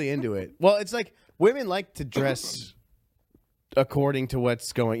get really into it. Well, it's like women like to dress according to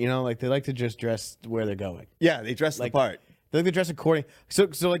what's going. You know, like they like to just dress where they're going. Yeah, they dress Like- the part. They like to dress according. So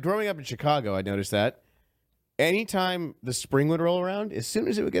like growing up in Chicago, I noticed that anytime the spring would roll around, as soon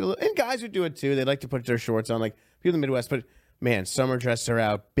as it would get a little, and guys would do it too. They like to put their shorts on, like people in the Midwest. But man, summer dresses are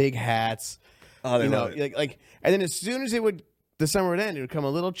out, big hats. Oh, they you know, love it. like, and then as soon as the summer would end, it would come a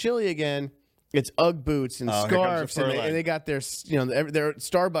little chilly again. It's UGG boots and Oh, here comes scarves, the fur and line. they got their their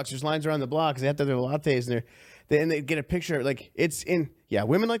Starbucks. There's lines around the block because they have to have their lattes, and they get a picture. Like it's in. Yeah,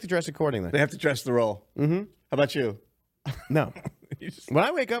 women like to dress accordingly. They have to dress the role. Mm-hmm. How about you? No. When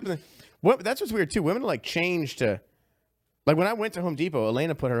I wake up, that's what's weird too. Women like change to, like when I went to Home Depot,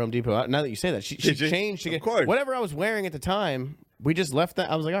 Elena put her Home Depot out. Now that you say that, she Did you? changed to Of get course. whatever I was wearing at the time. We just left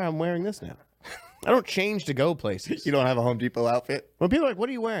that. I was like, all right, I'm wearing this now. I don't change to go places. You don't have a Home Depot outfit, When people are like, what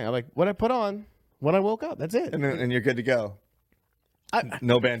are you wearing? I'm like, what I put on when I woke up. That's it. and you're good to go.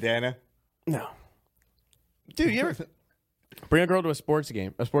 No bandana. No, dude, you ever bring a girl to a sporting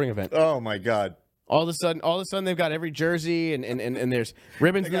event? Oh my God. All of a sudden, they've got every jersey and there's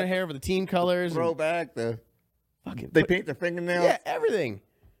ribbons in their hair for the team colors. And Throwback. fucking They paint their fingernails yeah, everything.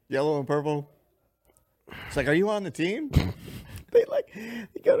 yellow and purple. It's like, are you on the team? They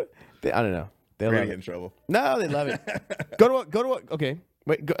go to. I don't know. They We're love gonna get in it. trouble. No, they love it. Go to a. Okay,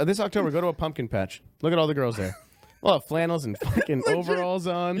 wait. This October, go to a pumpkin patch. Look at all the girls there. Well, flannels and fucking overalls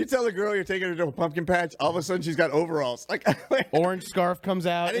on. You tell a girl you're taking her to a pumpkin patch, all of a sudden she's got overalls. Like, Orange scarf comes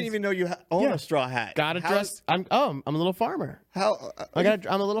out. I didn't even know you own Yeah. a straw hat. Got to How- dress. I'm a little farmer. How?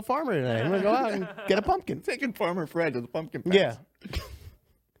 I'm a little farmer today. I'm gonna go out and get a pumpkin. Taking Farmer Fred to the pumpkin patch. Yeah.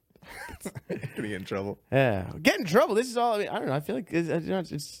 Gonna get in trouble. Yeah. Get in trouble. This is all. I don't know. I feel like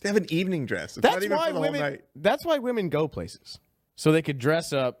it's They have an evening dress. It's not that's even why for the whole women. night. That's why women go places, so they could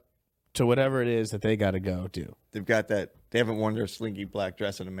dress up to whatever it is that they got to go do. They've got that. They haven't worn their slinky black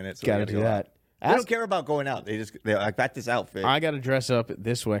dress in a minute. So Got to they gotta do go that. out. They don't care about going out. I got this outfit. I got to dress up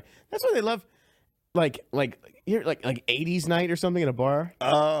this way. That's why they love, like 80s night or something at a bar.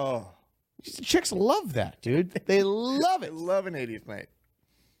 Oh, Chicks love that, dude. They love I it. love an 80th night.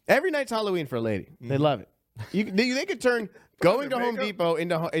 Every night's Halloween for a lady. They love it. They could turn going to Home Depot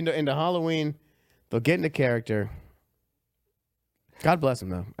into Halloween. They'll get into character. God bless them,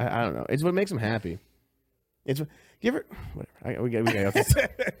 though. I don't know. It's what makes them happy. It's you ever whatever. We got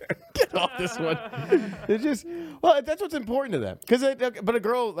get off this one. It's just that's what's important to them. But a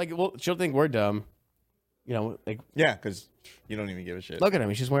girl she'll think we're dumb. You know, Yeah, because you don't even give a shit. look at him.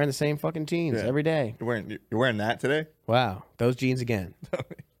 He's just wearing the same fucking jeans every day. You're wearing that today? Wow, those jeans again.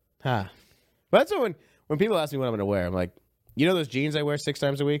 Huh. But that's when people ask me what I'm going to wear, I'm like, you know those jeans I wear 6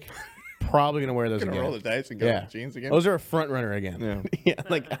 times a week? Probably going to wear those Gonna again. roll the dice and go with jeans again? Those are a front runner again. Yeah. Yeah,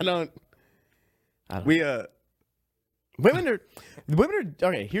 like I don't. We Women are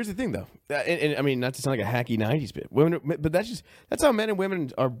okay. Here's the thing, though, and I mean, not to sound like a hacky '90s bit. But that's how men and women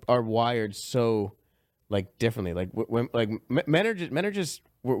are wired so differently. Men are just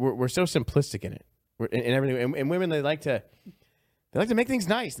we're so simplistic in it. We're in everything, and women they like to make things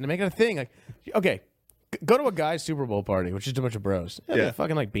nice and to make it a thing. Like, okay, go to a guy's Super Bowl party, which is a bunch of bros. Yeah,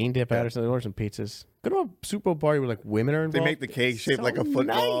 fucking bean dip out or something, order some pizzas. Go to a Super Bowl party where women are involved. They make the cake shaped like a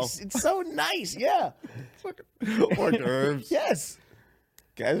football. Nice. It's so nice. Yeah. Hors d'oeuvres. Yes.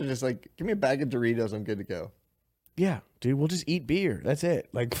 Guys are just like, give me a bag of Doritos, I'm good to go. Yeah, dude, we'll just eat beer. That's it.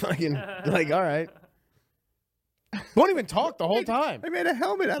 All right. Won't even talk the whole time. I made a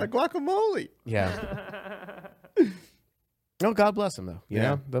helmet out of guacamole. Yeah. Oh, God bless them, though. You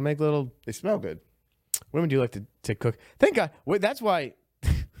know? They'll make little... They smell good. Women do like to cook. Thank God. That's why...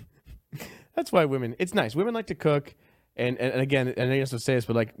 That's why women... It's nice. Women like to cook. And again, I know you have to say this,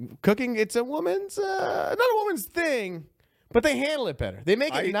 but cooking, it's a woman's... not a woman's thing, but they handle it better. They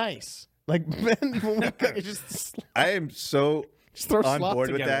make it nice. Men, when we cook, it's just... I am so Just throw on slop board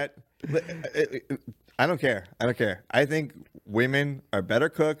together. with that. I don't care. I think women are better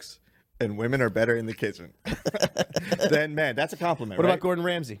cooks and women are better in the kitchen than men. That's a compliment. What right? about Gordon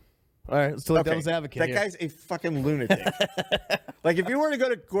Ramsay? All right, let's play devil's advocate. That here. guy's a fucking lunatic. If you were to go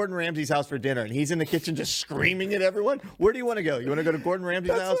to Gordon Ramsay's house for dinner and he's in the kitchen just screaming at everyone, where do you want to go? You want to go to Gordon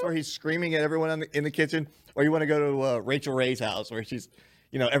Ramsay's house where he's screaming at everyone in the kitchen, or you want to go to Rachel Ray's house where she's,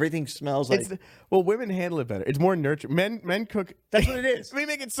 everything smells like. Women handle it better. It's more nurturing. Men cook. That's what it is. We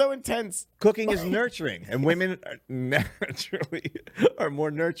make it so intense. Cooking is nurturing, and women are naturally are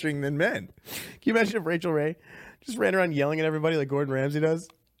more nurturing than men. Can you imagine if Rachel Ray just ran around yelling at everybody like Gordon Ramsay does?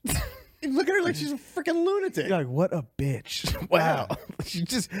 Look at her like she's a freaking lunatic. You're like, what a bitch. Wow. She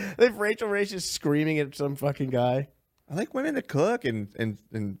just, if Rachel Ray's just screaming at some fucking guy. I like women to cook and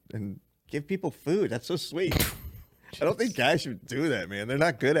give people food. That's so sweet. I don't think guys should do that, man. They're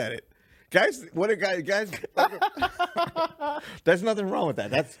not good at it. Guys, there's nothing wrong with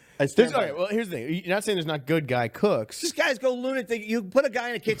that. Okay, well, here's the thing. You're not saying there's not good guy cooks. Just guys go lunatic. You put a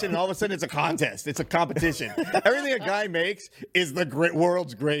guy in a kitchen and all of a sudden it's a contest. It's a competition. Everything a guy makes is the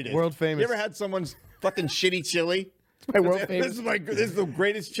world's greatest. World famous. You ever had someone's fucking shitty chili? My world famous. This is the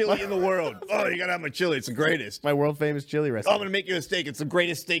greatest chili in the world. Oh, you gotta have my chili. It's the greatest. My world famous chili Oh, recipe. I'm gonna make you a steak. It's the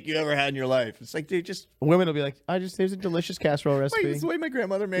greatest steak you ever had in your life. It's like, dude, just Women will be like, there's a delicious casserole recipe. wait. It's the way my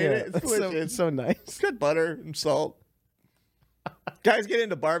grandmother made it. It's delicious. It's so nice. It's got butter and salt. Guys get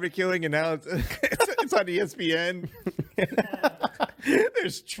into barbecuing, and now it's on ESPN.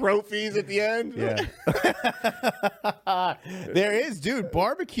 There's trophies at the end. Yeah. There is, dude.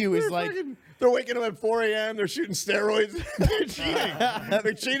 Barbecue is They're waking up at 4 a.m. They're shooting steroids. They're cheating.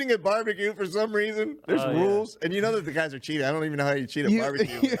 They're cheating at barbecue for some reason. There's rules. And you know that the guys are cheating. I don't even know how you cheat at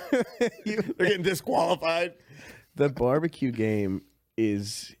barbecue. They're getting disqualified. The barbecue game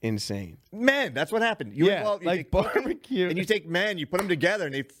is insane. Men, that's what happened. You take barbecue. and you take men, you put them together,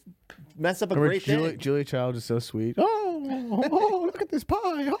 and they mess up a great thing. Julia Child is so sweet. Oh, look at this pie.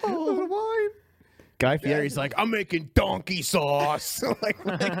 Oh, wine. Guy Fieri's like, I'm making donkey sauce.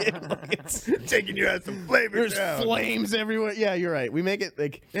 It's Taking you out some flavors. there's flames everywhere. Yeah, you're right. We make it too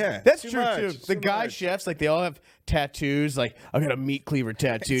that's true much, too. too The guy much. chefs, they all have tattoos. Like, I got a meat cleaver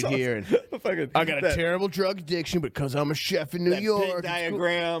tattooed here, and I got a terrible drug addiction because I'm a chef in New York. Pig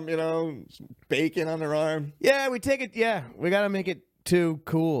diagram, some bacon on their arm. Yeah, we take it. Yeah, we got to make it too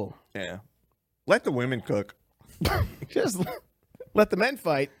cool. Yeah. Let the women cook. Just let the men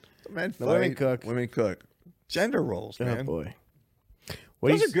fight. The men fight. women cook. Women cook. Gender roles, man. Oh boy.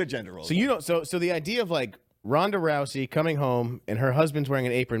 Those are good gender roles. So so the idea of Ronda Rousey coming home and her husband's wearing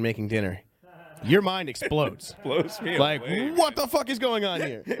an apron making dinner, your mind explodes. blows me Like, away. what the fuck is going on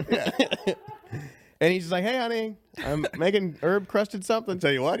here? And he's just like, hey, honey, I'm making herb crusted something.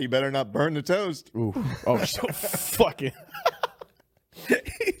 Tell you what, you better not burn the toast. Ooh. Oh, so fucking.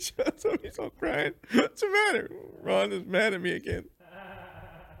 He shows up, he's all crying. What's the matter? Ron is mad at me again.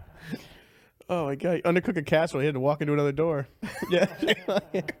 Oh my god! Undercook a casserole. He had to walk into another door. Yeah.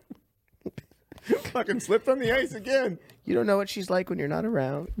 Fucking slipped on the ice again. You don't know what she's like when you're not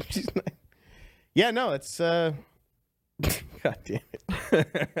around. She's like, yeah, no, it's God damn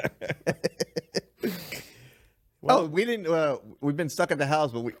it. Oh, we didn't. We've been stuck at the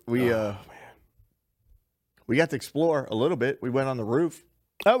house, but we got to explore a little bit. We went on the roof.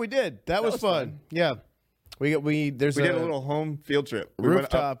 Oh, we did. That was was fun. fun. Yeah. We did a little home field trip. We went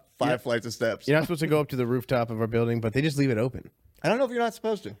Rooftop. up 5 Yeah. flights of steps. You're not supposed to go up to the rooftop of our building, but they just leave it open. I don't know if you're not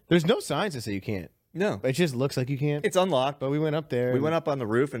supposed to. There's no signs that say you can't. No, It just looks like you can't. it's unlocked. But we went up there. We and went up on the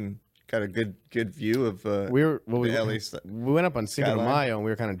roof and got a good view of We were the LA. we went up on Cinco de Skyline. Mayo and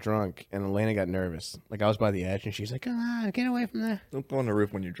we were kind of drunk, and Elena got nervous. Like I was by the edge, and she's like, "Come on, get away from there. Don't go on the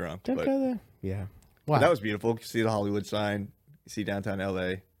roof when you're drunk. Don't But go there." Yeah. Wow. that was beautiful. You see the Hollywood sign. You see downtown LA.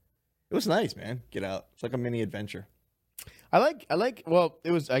 It was nice, man. Get out. It's like a mini adventure. I like. Well,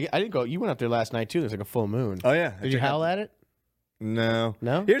 it was. I didn't go. You went up there last night too. There's like a full moon. Oh yeah. Did you howl at it? No.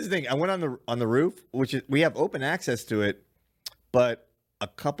 No? Here's the thing. I went on the roof, which is we have open access to it, but a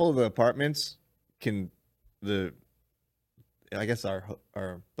couple of the apartments I guess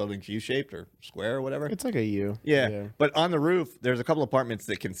our building's U-shaped or square or whatever. It's like a U. Yeah. But on the roof, there's a couple apartments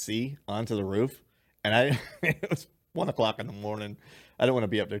that can see onto the roof, and it was 1 o'clock in the morning. I don't want to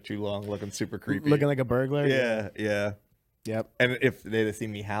be up there too long, looking super creepy. Looking like a burglar. Yeah. Yep. And if they'd have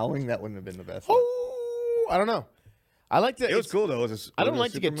seen me howling, that wouldn't have been the best. Oh, I don't know. I like to. It was cool though. I don't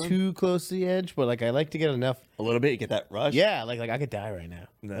like to get too close to the edge, but like I like to get enough. a little bit. You get that rush. Yeah, like I could die right now.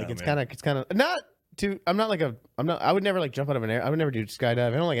 No, like it's man. kind of not too. I'm not. I would never like jump out of an air. I would never do skydive. I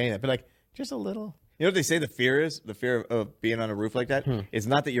don't like any of that. But like just a little. You know what they say the fear is? The fear of being on a roof like that. It's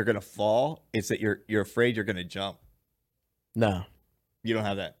not that you're gonna fall. It's that you're afraid you're gonna jump. No. You don't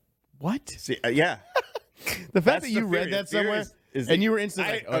have that. What? See, yeah. The fact That's that you the read fear. that Fear somewhere is and you were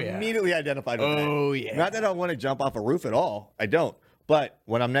instantly I like, oh yeah. immediately identified with that. Oh yeah. Not that I want to jump off a roof at all. I don't. But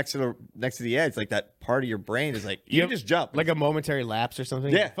when I'm next to the edge, like that part of your brain is like you Yep. just jump. Like a momentary lapse or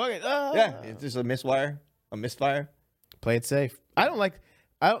something. Yeah. Fuck it. Ah. yeah, it's just a misfire. Play it safe. I don't like.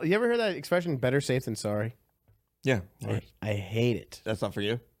 You ever heard that expression? Better safe than sorry. Yeah, I hate it. that's not for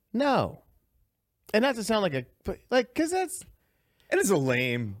you. No. And not to sound like because that's It is a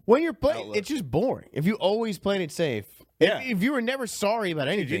lame. when you're playing. Outlook. It's just boring. If you always played it safe. Yeah. If you were never sorry about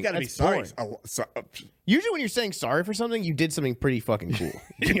anything, You got to be that's sorry. boring. Oh, Usually, when you're saying sorry for something, you did something pretty fucking cool.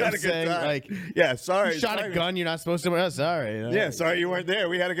 You know had what a I'm good saying? time. Like, yeah, sorry. you shot sorry. a gun you're not supposed to. Oh, sorry. You know? Yeah, sorry you weren't there.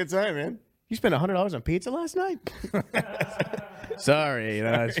 We had a good time, man. You spent $100 on pizza last night. Sorry, you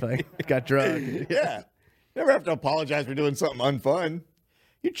know, it's like got drunk. Yeah. Never have to apologize for doing something unfun.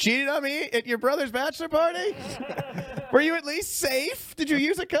 You cheated on me at your brother's bachelor party? Were you at least safe? Did you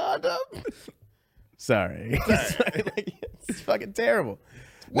use a condom? Sorry. It's fucking terrible.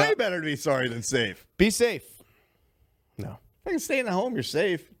 Way better to be sorry than safe. Be safe. No. I can stay in the home. You're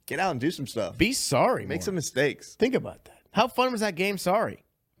safe. Get out and do some stuff. Be sorry. Make more. some mistakes. Think about that. How fun was that game? Sorry.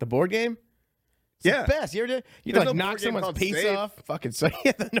 The board game? It's Yeah. the best. You ever did? You There's like no knock board game someone's called piece Safe. off? Fucking sorry.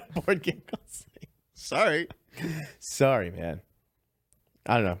 Yeah, no board game called safe. Sorry. Sorry, man.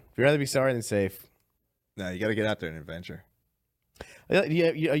 I don't know. If you'd rather be sorry than safe. No, you got to get out there and adventure. Are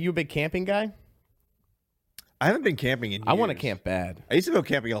you a big camping guy? I haven't been camping in years. I want to camp bad. I used to go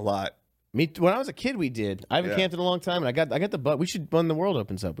camping a lot. When I was a kid, we did. I haven't Yeah. camped in a long time, and I got the butt. We should, when the world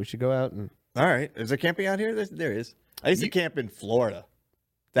opens up, we should go out and. All right. Is there camping out here? There is. I used to camp in Florida.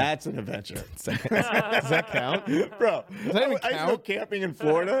 That's an adventure. Does that count? Bro, that even I used to go count? camping in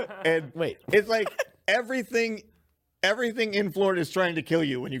Florida, and Wait. it's like everything in Florida is trying to kill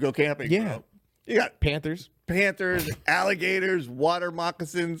you when you go camping. Yeah. Bro. You got Panthers. panthers, alligators, water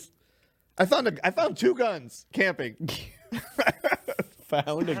moccasins. I found 2 guns camping.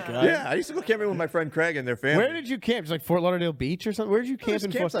 Found a gun. Yeah, I used to go camping with my friend Craig and their family. Where did you camp? Just like Fort Lauderdale Beach or something? Where did you camp Just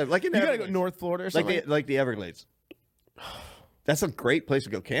in campsite, Florida? like in you gotta go Everglades. North Florida or something. like the Everglades. That's a great place to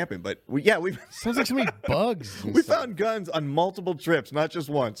go camping, but we Sounds like so many bugs. and we stuff. found guns on multiple trips, not just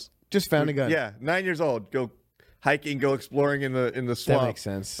once. Just found a gun. Yeah, 9 years old, go hiking, go exploring in the swamp. That makes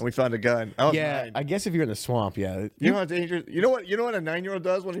sense. And we found a gun. I was Yeah, 9. I guess if you're in the swamp, yeah. You know how dangerous? You know what a 9-year-old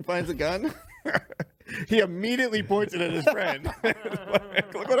does when he finds a gun? He immediately points it at his friend.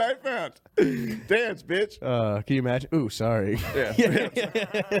 Look what I found. Dance, bitch. Can you imagine? Ooh, sorry. Yeah.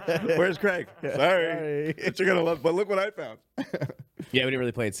 Where's Craig? Sorry. But you're gonna love. But look what I found. Yeah, we didn't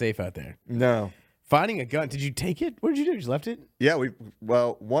really play it safe out there. No. Finding a gun. Did you take it? What did you do? You just left it? Yeah,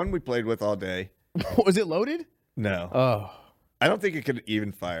 one we played with all day. Was it loaded? No. Oh. I don't think it could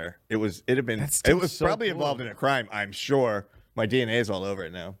even fire. It was so probably cool. involved in a crime, I'm sure. My DNA is all over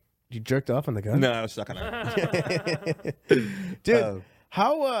it now. You jerked off on the gun? No, I was stuck on it. Dude,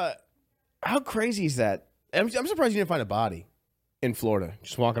 how How crazy is that? I'm surprised you didn't find a body in Florida,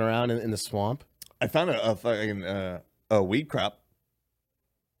 just walking around in the swamp. I found a fucking a weed crop.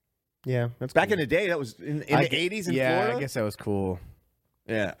 Yeah, that's Back cool. in the day, that was in the 80s in yeah, Florida. I guess that was cool.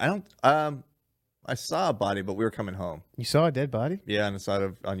 Yeah, I don't. I saw a body, but we were coming home. You saw a dead body? Yeah, on the side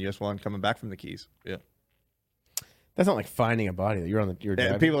of on US 1 coming back from the Keys. Yeah, That's not like finding a body. You're on the. You're yeah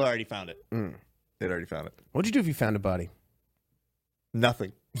driving. people already found it. Mm. They'd already found it. What'd you do if you found a body?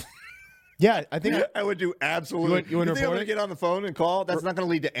 Nothing. Yeah, I think. I would do absolutely. You wouldn't think I'm report gonna it? get on the phone and call? That's not going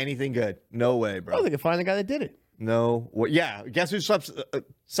to lead to anything good. No way, bro. Oh, they could find the guy that did it. No. Yeah. Guess who's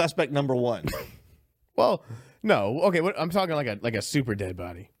suspect number one? Well, no. Okay, I'm talking like a super dead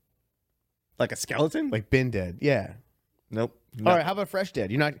body, Like a skeleton? like been dead. Yeah. Nope. All right. How about fresh dead?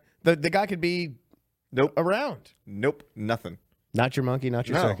 You're not the guy could be Nope. around. Nope. Nothing. Not your monkey. Not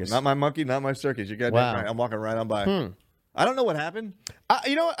your No, circus. not my monkey, not my circus. You got Wow. right. I'm walking right on by. I don't know what happened.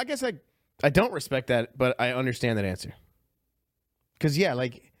 You know what? I guess I don't respect that, but I understand that answer. Because yeah,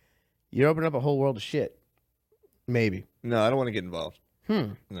 like you open up a whole world of shit. Maybe. No, I don't want to get involved.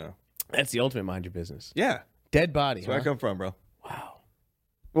 No. That's the ultimate mind your business. Yeah. Dead body. That's where I Huh? come from, bro. Wow.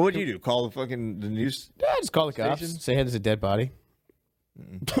 Well, what'd you do? Call the news? Yeah, just call the cops. Station? Say, hey, there's a dead body.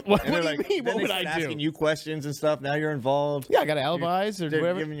 What And do they're you like, mean? then What they would I start do? asking you questions and stuff. Now you're involved. Yeah, I got alibis or They're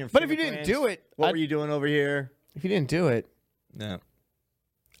whatever. giving you But if you didn't do fingerprints. it, What were you doing over here? if you didn't do it, No.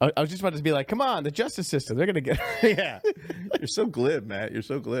 I was just about to be like, come on, the justice system. They're gonna get. Yeah. You're so glib, Matt. You're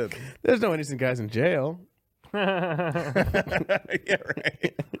so glib. There's no innocent guys in jail. Yeah,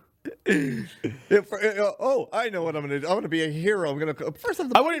 right. I know what I'm gonna do. I'm gonna be a hero. I'm gonna first.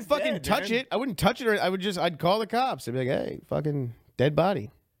 I wouldn't fucking touch it. I wouldn't touch it. Or I'd call the cops. I'd be like, hey, fucking dead body.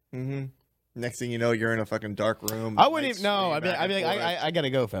 Mm-hmm. Next thing you know, you're in a fucking dark room. I wouldn't even. lights No, swinging I'd be back like, and forth. I gotta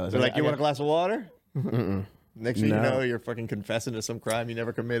go, fellas. They're like, you want a to glass of water? Next thing you No. know, you're fucking confessing to some crime you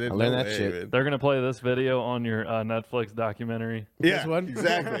never committed. I learned No that way, shit. man. They're gonna play this video on your Netflix documentary. Yeah, This one?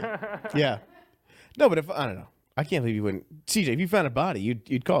 exactly. Yeah. No, but if I don't know, I can't believe you wouldn't. CJ, if you found a body,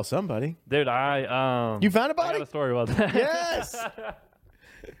 you'd call somebody. Dude, You found a I got body? a story about that. Yes.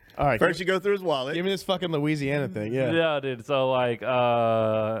 All right. First, you go through his wallet. give me this fucking Louisiana thing. Yeah. Yeah, dude. So like when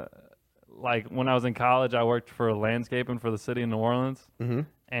I was in college, I worked for landscaping for the city of New Orleans,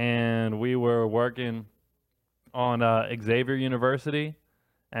 and we were working on Xavier University,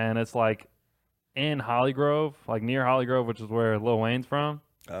 and it's like in Holly Grove, like near Holly Grove, which is where Lil Wayne's from.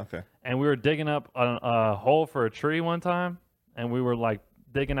 Okay. And we were digging up a hole for a tree one time, and we were like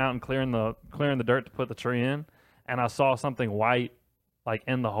digging out and clearing the dirt to put the tree in, and I saw something white like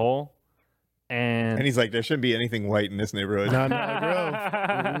in the hole, And he's like, there shouldn't be anything white in this neighborhood. Not in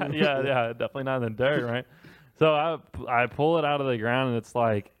Holly Grove. yeah, definitely not in the dirt, right? So I pull it out of the ground, and it's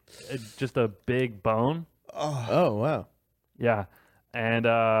like just a big bone. Oh wow. Yeah, and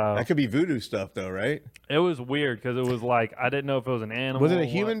That could be voodoo stuff, though, right? it was weird because it was like I didn't know if it was an animal. Was it or a what.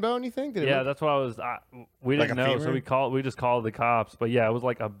 human bone? You think? Did it Yeah, look- that's what I was. We Like didn't a know, so femur? we just called the cops. But yeah, it was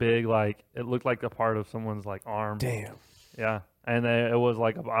like a big it looked like a part of someone's like arm. Damn. Yeah, and it was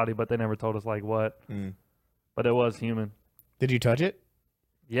like a body, but they never told us like what. But it was human. Did you touch it?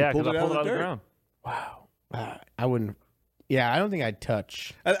 Yeah, pulled because I it out pulled of it out the of the dirt? ground. Wow. I wouldn't. Yeah, I don't think I'd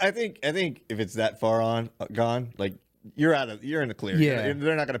touch. I think if it's that far gone, like you're in the clear. Yeah.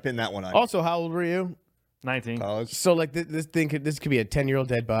 They're not gonna pin that one on Also, how old were you? 19. college. So like this could be a 10-year-old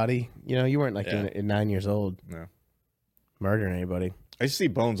dead body. You know, you weren't like doing it at 9 years old, No. murdering anybody. I used to see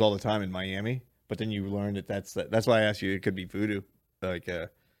bones all the time in Miami, but then you learn that that's why I asked you. It could be voodoo. Like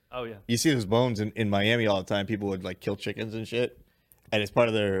Oh yeah. you see those bones in Miami all the time. People would like kill chickens and shit, and it's part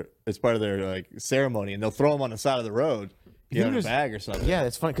of their like ceremony, and they'll throw them on the side of the road, in a Voodoo's- bag or something. Yeah,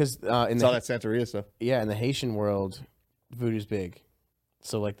 it's funny because in it's all that Santeria stuff. in the Haitian world, voodoo's big.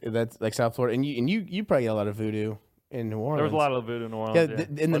 So like that's like South Florida, and you probably get a lot of voodoo in New Orleans. There was a lot of voodoo in New Orleans. Yeah,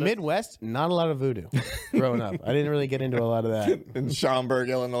 Yeah, in the But Midwest, not a lot of voodoo. Growing up, I didn't really get into a lot of that. In Schaumburg,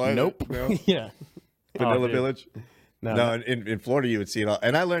 Illinois. Nope. No? Yeah. Vanilla dude. Village. No. No, in Florida you would see it all,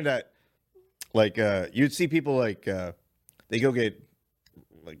 and I learned that like you'd see people like they go get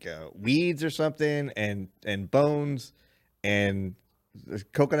like weeds or something and bones and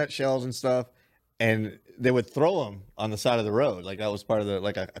coconut shells and stuff, and they would throw them on the side of the road, like that was part of the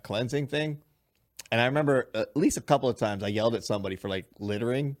like a cleansing thing. And I remember at least a couple of times I yelled at somebody for like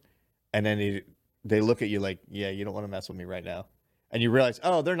littering, and then they look at you like, yeah, you don't want to mess with me right now. And you realize,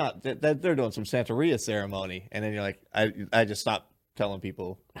 oh, they're not. They're doing some Santeria ceremony, and then you're like, I just stopped telling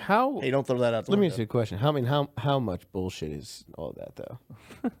people, How? hey, don't throw that out. The Let me window. ask you a question. How much bullshit is all that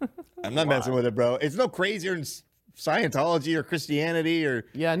though? I'm not messing with it, bro. It's no crazier than Scientology or Christianity or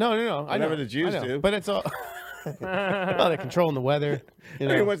Yeah, no. I know Whatever the Jews I know. do. But it's all. Well, they're controlling the weather. You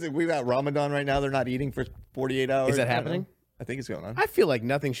I know. mean, we got Ramadan right now. They're not eating for 48 hours. Is that I don't know. happening? I think it's going on. I feel like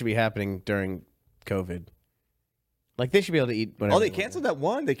nothing should be happening during COVID. Like they should be able to eat whatever. Oh, they want. canceled that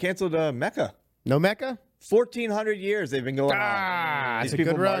one. They canceled Mecca. No Mecca? 1,400 years they've been going on. That's These a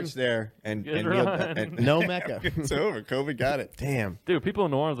people good run. marched there and Good kneeled- run. and- No Mecca. It's over. COVID got it. Damn. Dude, people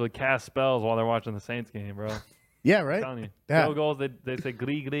in New Orleans would cast spells while they're watching the Saints game, bro. Yeah, I'm right? telling you. Yeah. Field goals, they say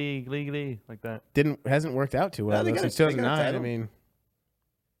glee, glee, glee, glee, like that. Hasn't worked out too well. No, they though, got a- since they got a 2009. I title. mean,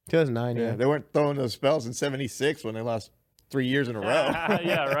 2009, Yeah, yeah. they weren't throwing those spells in '76 when they lost 3 years in a row.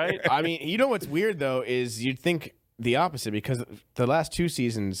 Yeah, right? I mean, you know what's weird, though, is you'd think the opposite because the last 2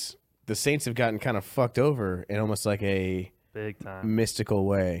 seasons, the Saints have gotten kind of fucked over in almost like a Big time. mystical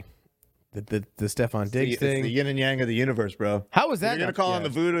way. The Stephon Diggs It's thing. the yin and yang of the universe, bro. How was that? You're gonna call on the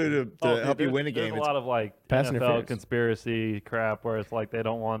voodoo to Oh, dude, help you there's- win a game. There's a It's- lot of like Pass NFL interference. conspiracy crap where it's like they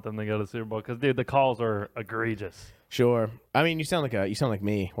don't want them to go to the Super Bowl because dude, the calls are egregious. Sure. I mean, you sound like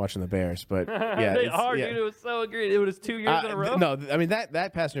me watching the Bears, but yeah, they it's- are, yeah. dude. It was so egregious. It was 2 years in a row. No, I mean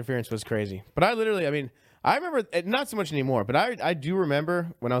that pass interference was crazy. But I remember not so much anymore. But I do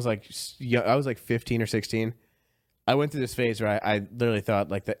remember when I was like 15 or 16. I went through this phase where I literally thought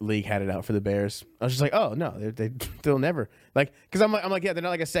like the league had it out for the Bears. I was just like, oh no, they'll never like because I'm like yeah, they're not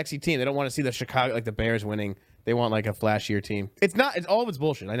like a sexy team. They don't want to see the Chicago like the Bears winning. They want like a flashier team. It's all of it's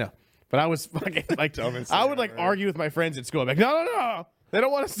bullshit. I know, but I was fucking like I would like argue with my friends at school. I'm like no, they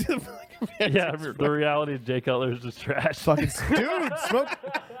don't want to see the Bears. Yeah, the reality of Jay Cutler is just trash. Fucking dude,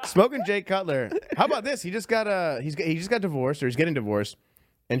 smoking Jay Cutler. How about this? He just got divorced, or he's getting divorced,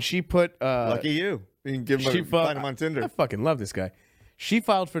 and she put Lucky you. You can give him find him on I Tinder. fucking love this guy. She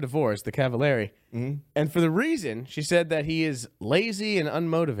filed for divorce, the Cavalieri, and for the reason she said that he is lazy and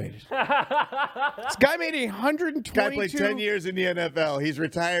unmotivated. This guy made Guy played 10 $122 years in the NFL. He's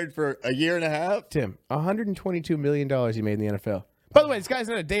retired for a year and a half. Tim, $122 million he made in the NFL. By the way, this guy's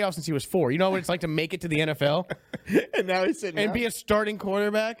had a day off since he was 4. You know what it's like to make it to the NFL And now he's sitting and out. be a starting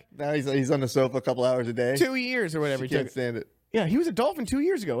quarterback? Now he's on the sofa a couple hours a day. 2 years or whatever. She He can't took. stand it. Yeah, he was a Dolphin 2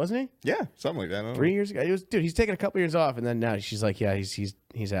 years ago, wasn't he? Yeah, something like that. I don't know. 3 years ago. He's taking a couple years off, and then now she's like, yeah,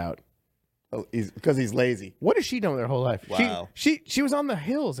 he's out. Oh, because he's lazy. What has she done with her whole life? Wow. She was on The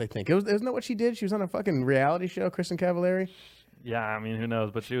Hills, I think. Isn't that what she did? She was on a fucking reality show, Kristen Cavallari. Yeah, I mean, who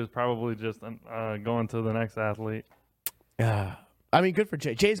knows? But she was probably just going to the next athlete. I mean, good for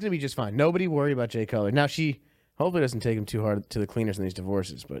Jay. Jay's gonna be just fine. Nobody worry about Jay Cutler. Now she hopefully doesn't take him too hard to the cleaners in these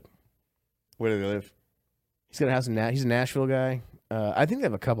divorces, but Where do they live? he's got a house in he's a Nashville guy. I think they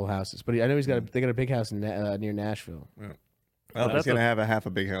have a couple houses, but I know they got a big house in near Nashville. Well, that's he's going to have a half a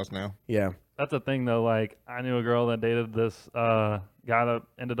big house now. Yeah. That's the thing, though. Like, I knew a girl that dated this guy that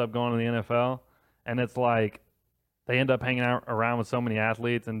ended up going to the NFL, and it's like they end up hanging out around with so many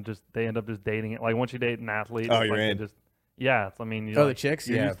athletes, and they end up just dating it. Like once you date an athlete, Oh, it's you're like in. they just yeah. It's, I mean, Oh, the chicks?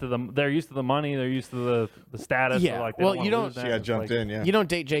 You're Yeah. used to they're used to the money. They're used to the status. Yeah. So like, they Well, don't you wanna don't- lose that. She got It's jumped like, in, yeah. You don't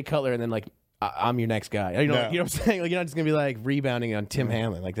date Jay Cutler and then like I'm your next guy. You know, No. you know what I'm saying? Like you're not just gonna be like rebounding on Tim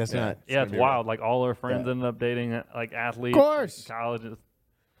Hanlon. Like that's not. Yeah, it's be wild. Like all her friends Yeah. ended up dating like athletes. Of course. in college. It's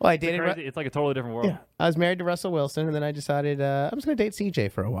Well, I dated. crazy. It's like a totally different world. Yeah, I was married to Russell Wilson, and then I decided I'm just gonna date CJ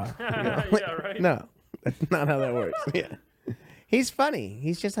for a while. Yeah, right. No, that's not how that works. Yeah, he's funny.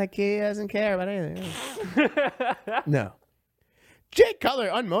 He's just like he doesn't care about anything. No, Jay Cutler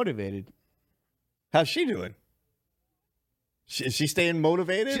unmotivated. How's she doing? Is she staying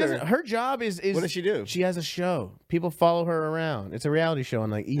motivated? She doesn't. or- Her job is. What does she do? She has a show. People follow her around. It's a reality show on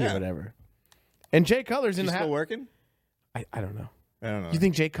like E Yeah. or whatever. And Jay Cutler's in She's the still house. working? I don't know. I don't know. You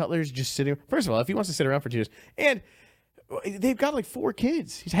think Jay Cutler's just sitting? First of all, if he wants to sit around for 2 years, and they've got like 4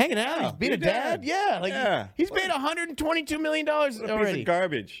 kids, he's hanging out. Yeah, He's being be a a dad. dad. Yeah, like Yeah. he's paid $122 million What a piece already. of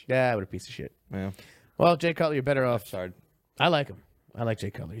garbage. Yeah, what a piece of shit. Yeah. Well, Jay Cutler, you're better off. Sorry. I like him. I like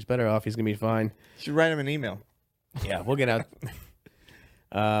Jay Cutler. He's better off. He's gonna be fine. Should write him an email. Yeah, we'll get out.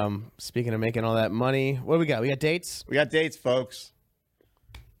 Speaking of making all that money, what do we got? We got dates. We got dates, folks.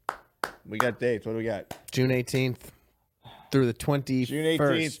 We got dates. What do we got? June 18th through the 21st. June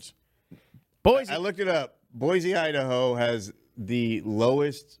 18th. Boise. I looked it up. Boise, Idaho has the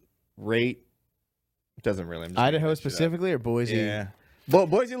lowest rate. It doesn't really. I'm just Idaho making that shit up. specifically or Boise? Yeah.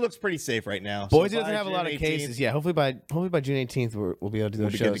 Boise looks pretty safe right now. Boise So doesn't by have a lot of June cases. 18th, Yeah, hopefully by June 18th we'll be able to do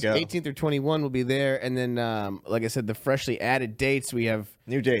those be good to shows. go. 18th through 21 will be there, and then like I said, the freshly added dates we have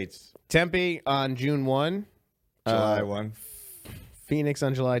New dates. Tempe on June 1, July 1, Phoenix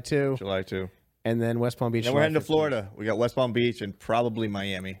on July 2, July 2. and then West Palm Beach. Then we're July heading to 15th. Florida. We got West Palm Beach and probably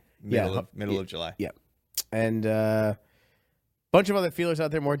Miami. Middle Yeah. of July. Yep, and bunch of other feelers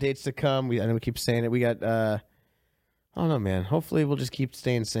out there. More dates to come. I know we keep saying it. We got. I don't know, man. Hopefully we'll just keep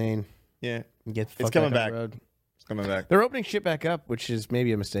staying sane Yeah. and get. It's fucked coming back. back. On the road. coming back. They're opening shit back up, which is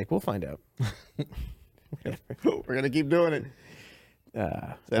maybe a mistake. We'll find out. We're going to keep doing it.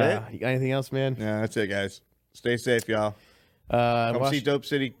 Is that it? You got anything else, man? Yeah, that's it, guys. Stay safe, y'all. Come see Dope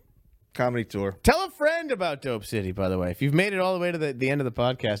City Comedy Tour. Tell a friend about Dope City, by the way. If you've made it all the way to the end of the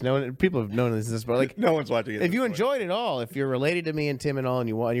podcast, people have known this, but like no one's watching it. If you enjoyed it all, if you're related to me and Tim and all, and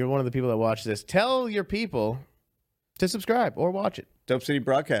you're one of the people that watch this, tell your people to subscribe or watch it. Dope City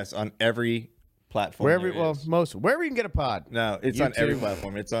broadcast on every platform. Wherever you can get a pod. No, it's YouTube. on every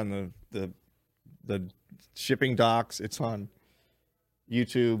platform. It's on the shipping docks. It's on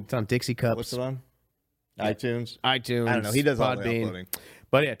YouTube. It's on Dixie Cups. What's it on? iTunes. I don't know. He does all the uploading.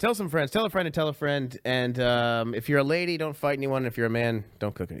 But yeah, tell some friends. Tell a friend and tell a friend. And if you're a lady, don't fight anyone. If you're a man,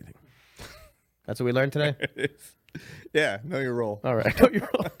 don't cook anything. That's what we learned today? Yeah, know your role. All right. Know your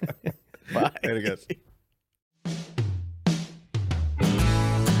role. Bye. Later, guys.